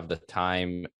necessarily have the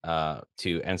time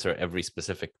to answer every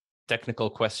specific technical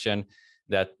question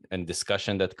and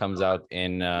discussion that comes out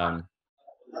in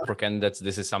for candidates.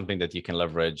 This is something that you can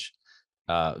leverage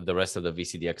the rest of the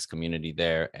VCDX community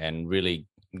there and really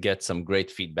get some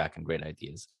great feedback and great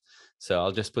ideas. So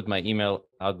I'll just put my email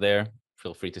out there.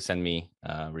 Feel free to send me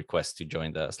requests to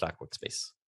join the Slack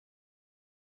workspace.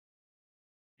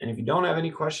 And if you don't have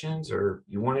any questions or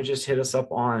you want to just hit us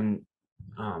up on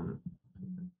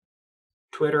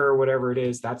Twitter or whatever it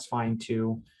is, that's fine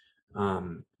too.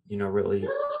 Really,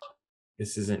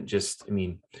 this isn't just,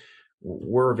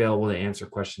 we're available to answer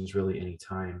questions really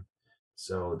anytime.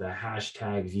 So the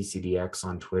hashtag VCDX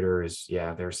on Twitter is,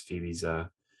 there's Phoebe's,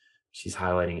 she's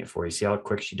highlighting it for you. See how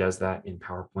quick she does that in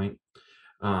PowerPoint?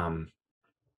 On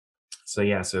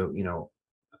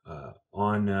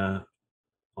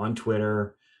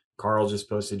Twitter, Carl just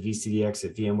posted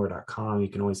vcdx@vmware.com. You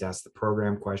can always ask the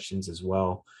program questions as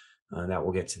well. That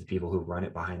will get to the people who run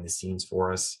it behind the scenes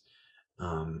for us.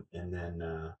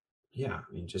 Yeah, I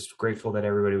mean, just grateful that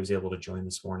everybody was able to join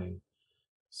this morning.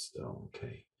 So,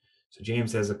 okay. So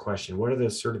James has a question. What are the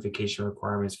certification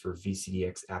requirements for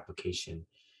VCDX application?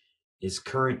 Is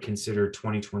current considered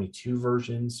 2022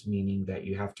 versions, meaning that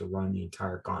you have to run the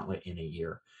entire gauntlet in a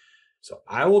year? So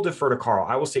I will defer to Carl.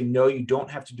 I will say, no, you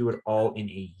don't have to do it all in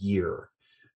a year.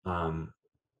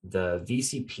 The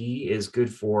VCP is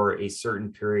good for a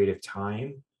certain period of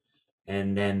time.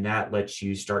 And then that lets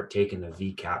you start taking the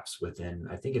VCAPs within,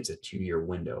 I think it's a 2-year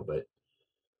window, but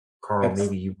Carl,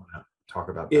 maybe you want to talk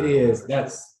about that. It is.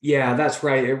 That's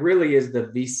right. It really is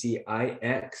the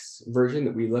VCIX version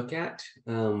that we look at.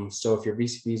 So if your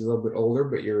VCP is a little bit older,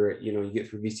 but you get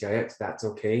through VCIX, that's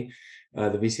okay.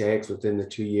 The VCIX within the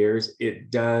 2 years,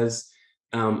 it does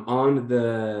on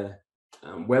the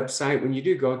website. When you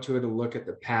do go to it and look at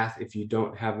the path, if you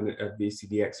don't have a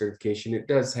VCDX certification, it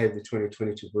does have the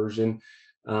 2022 version.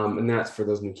 And that's for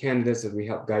those new candidates, and we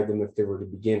help guide them if they were to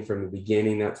begin from the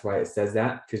beginning. That's why it says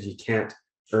that, because you can't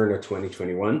earn a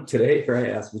 2021 today, right?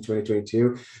 It has to be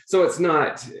 2022. So it's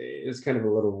kind of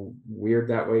a little weird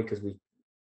that way, because we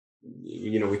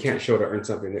can't show to earn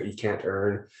something that you can't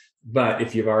earn. But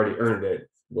if you've already earned it,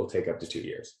 we'll take up to 2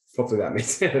 years. Hopefully that makes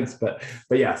sense. But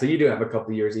yeah, so you do have a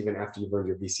couple of years even after you've earned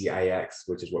your VCIX,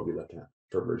 which is what we look at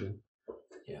for version.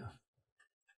 Yeah.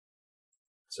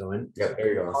 So there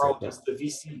you go. Carl, does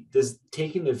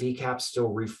taking the VCAP still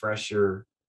refresh your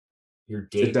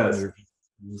date? It does.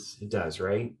 It does,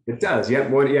 right? It does.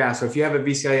 Yeah. So if you have a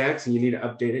VCIX and you need to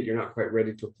update it, you're not quite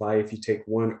ready to apply. If you take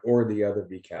one or the other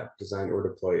VCAP, design or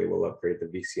deploy, it will upgrade the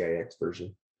VCIX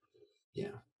version.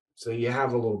 Yeah. So you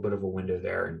have a little bit of a window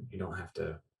there, and you don't have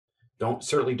to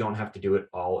do it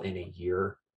all in a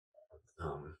year.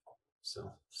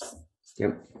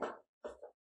 Yep.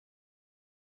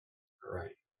 All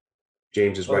right.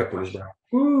 James is wiping his brow.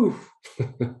 Woo.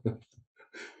 I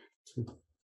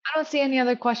don't see any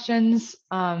other questions.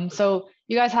 So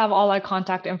you guys have all our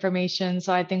contact information.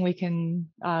 So I think we can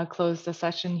close the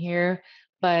session here.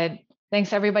 But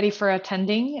thanks everybody for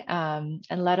attending, and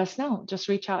let us know. Just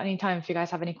reach out anytime if you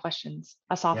guys have any questions.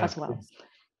 Asaf as well. Please.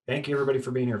 Thank you everybody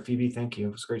for being here. Phoebe, thank you.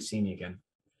 It was great seeing you again.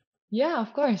 Yeah,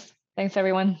 of course. Thanks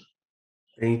everyone.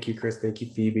 Thank you, Chris. Thank you,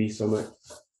 Phoebe, so much.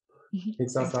 Thanks,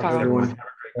 Thanks, Asaf, Carl. everyone. Have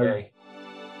a great day.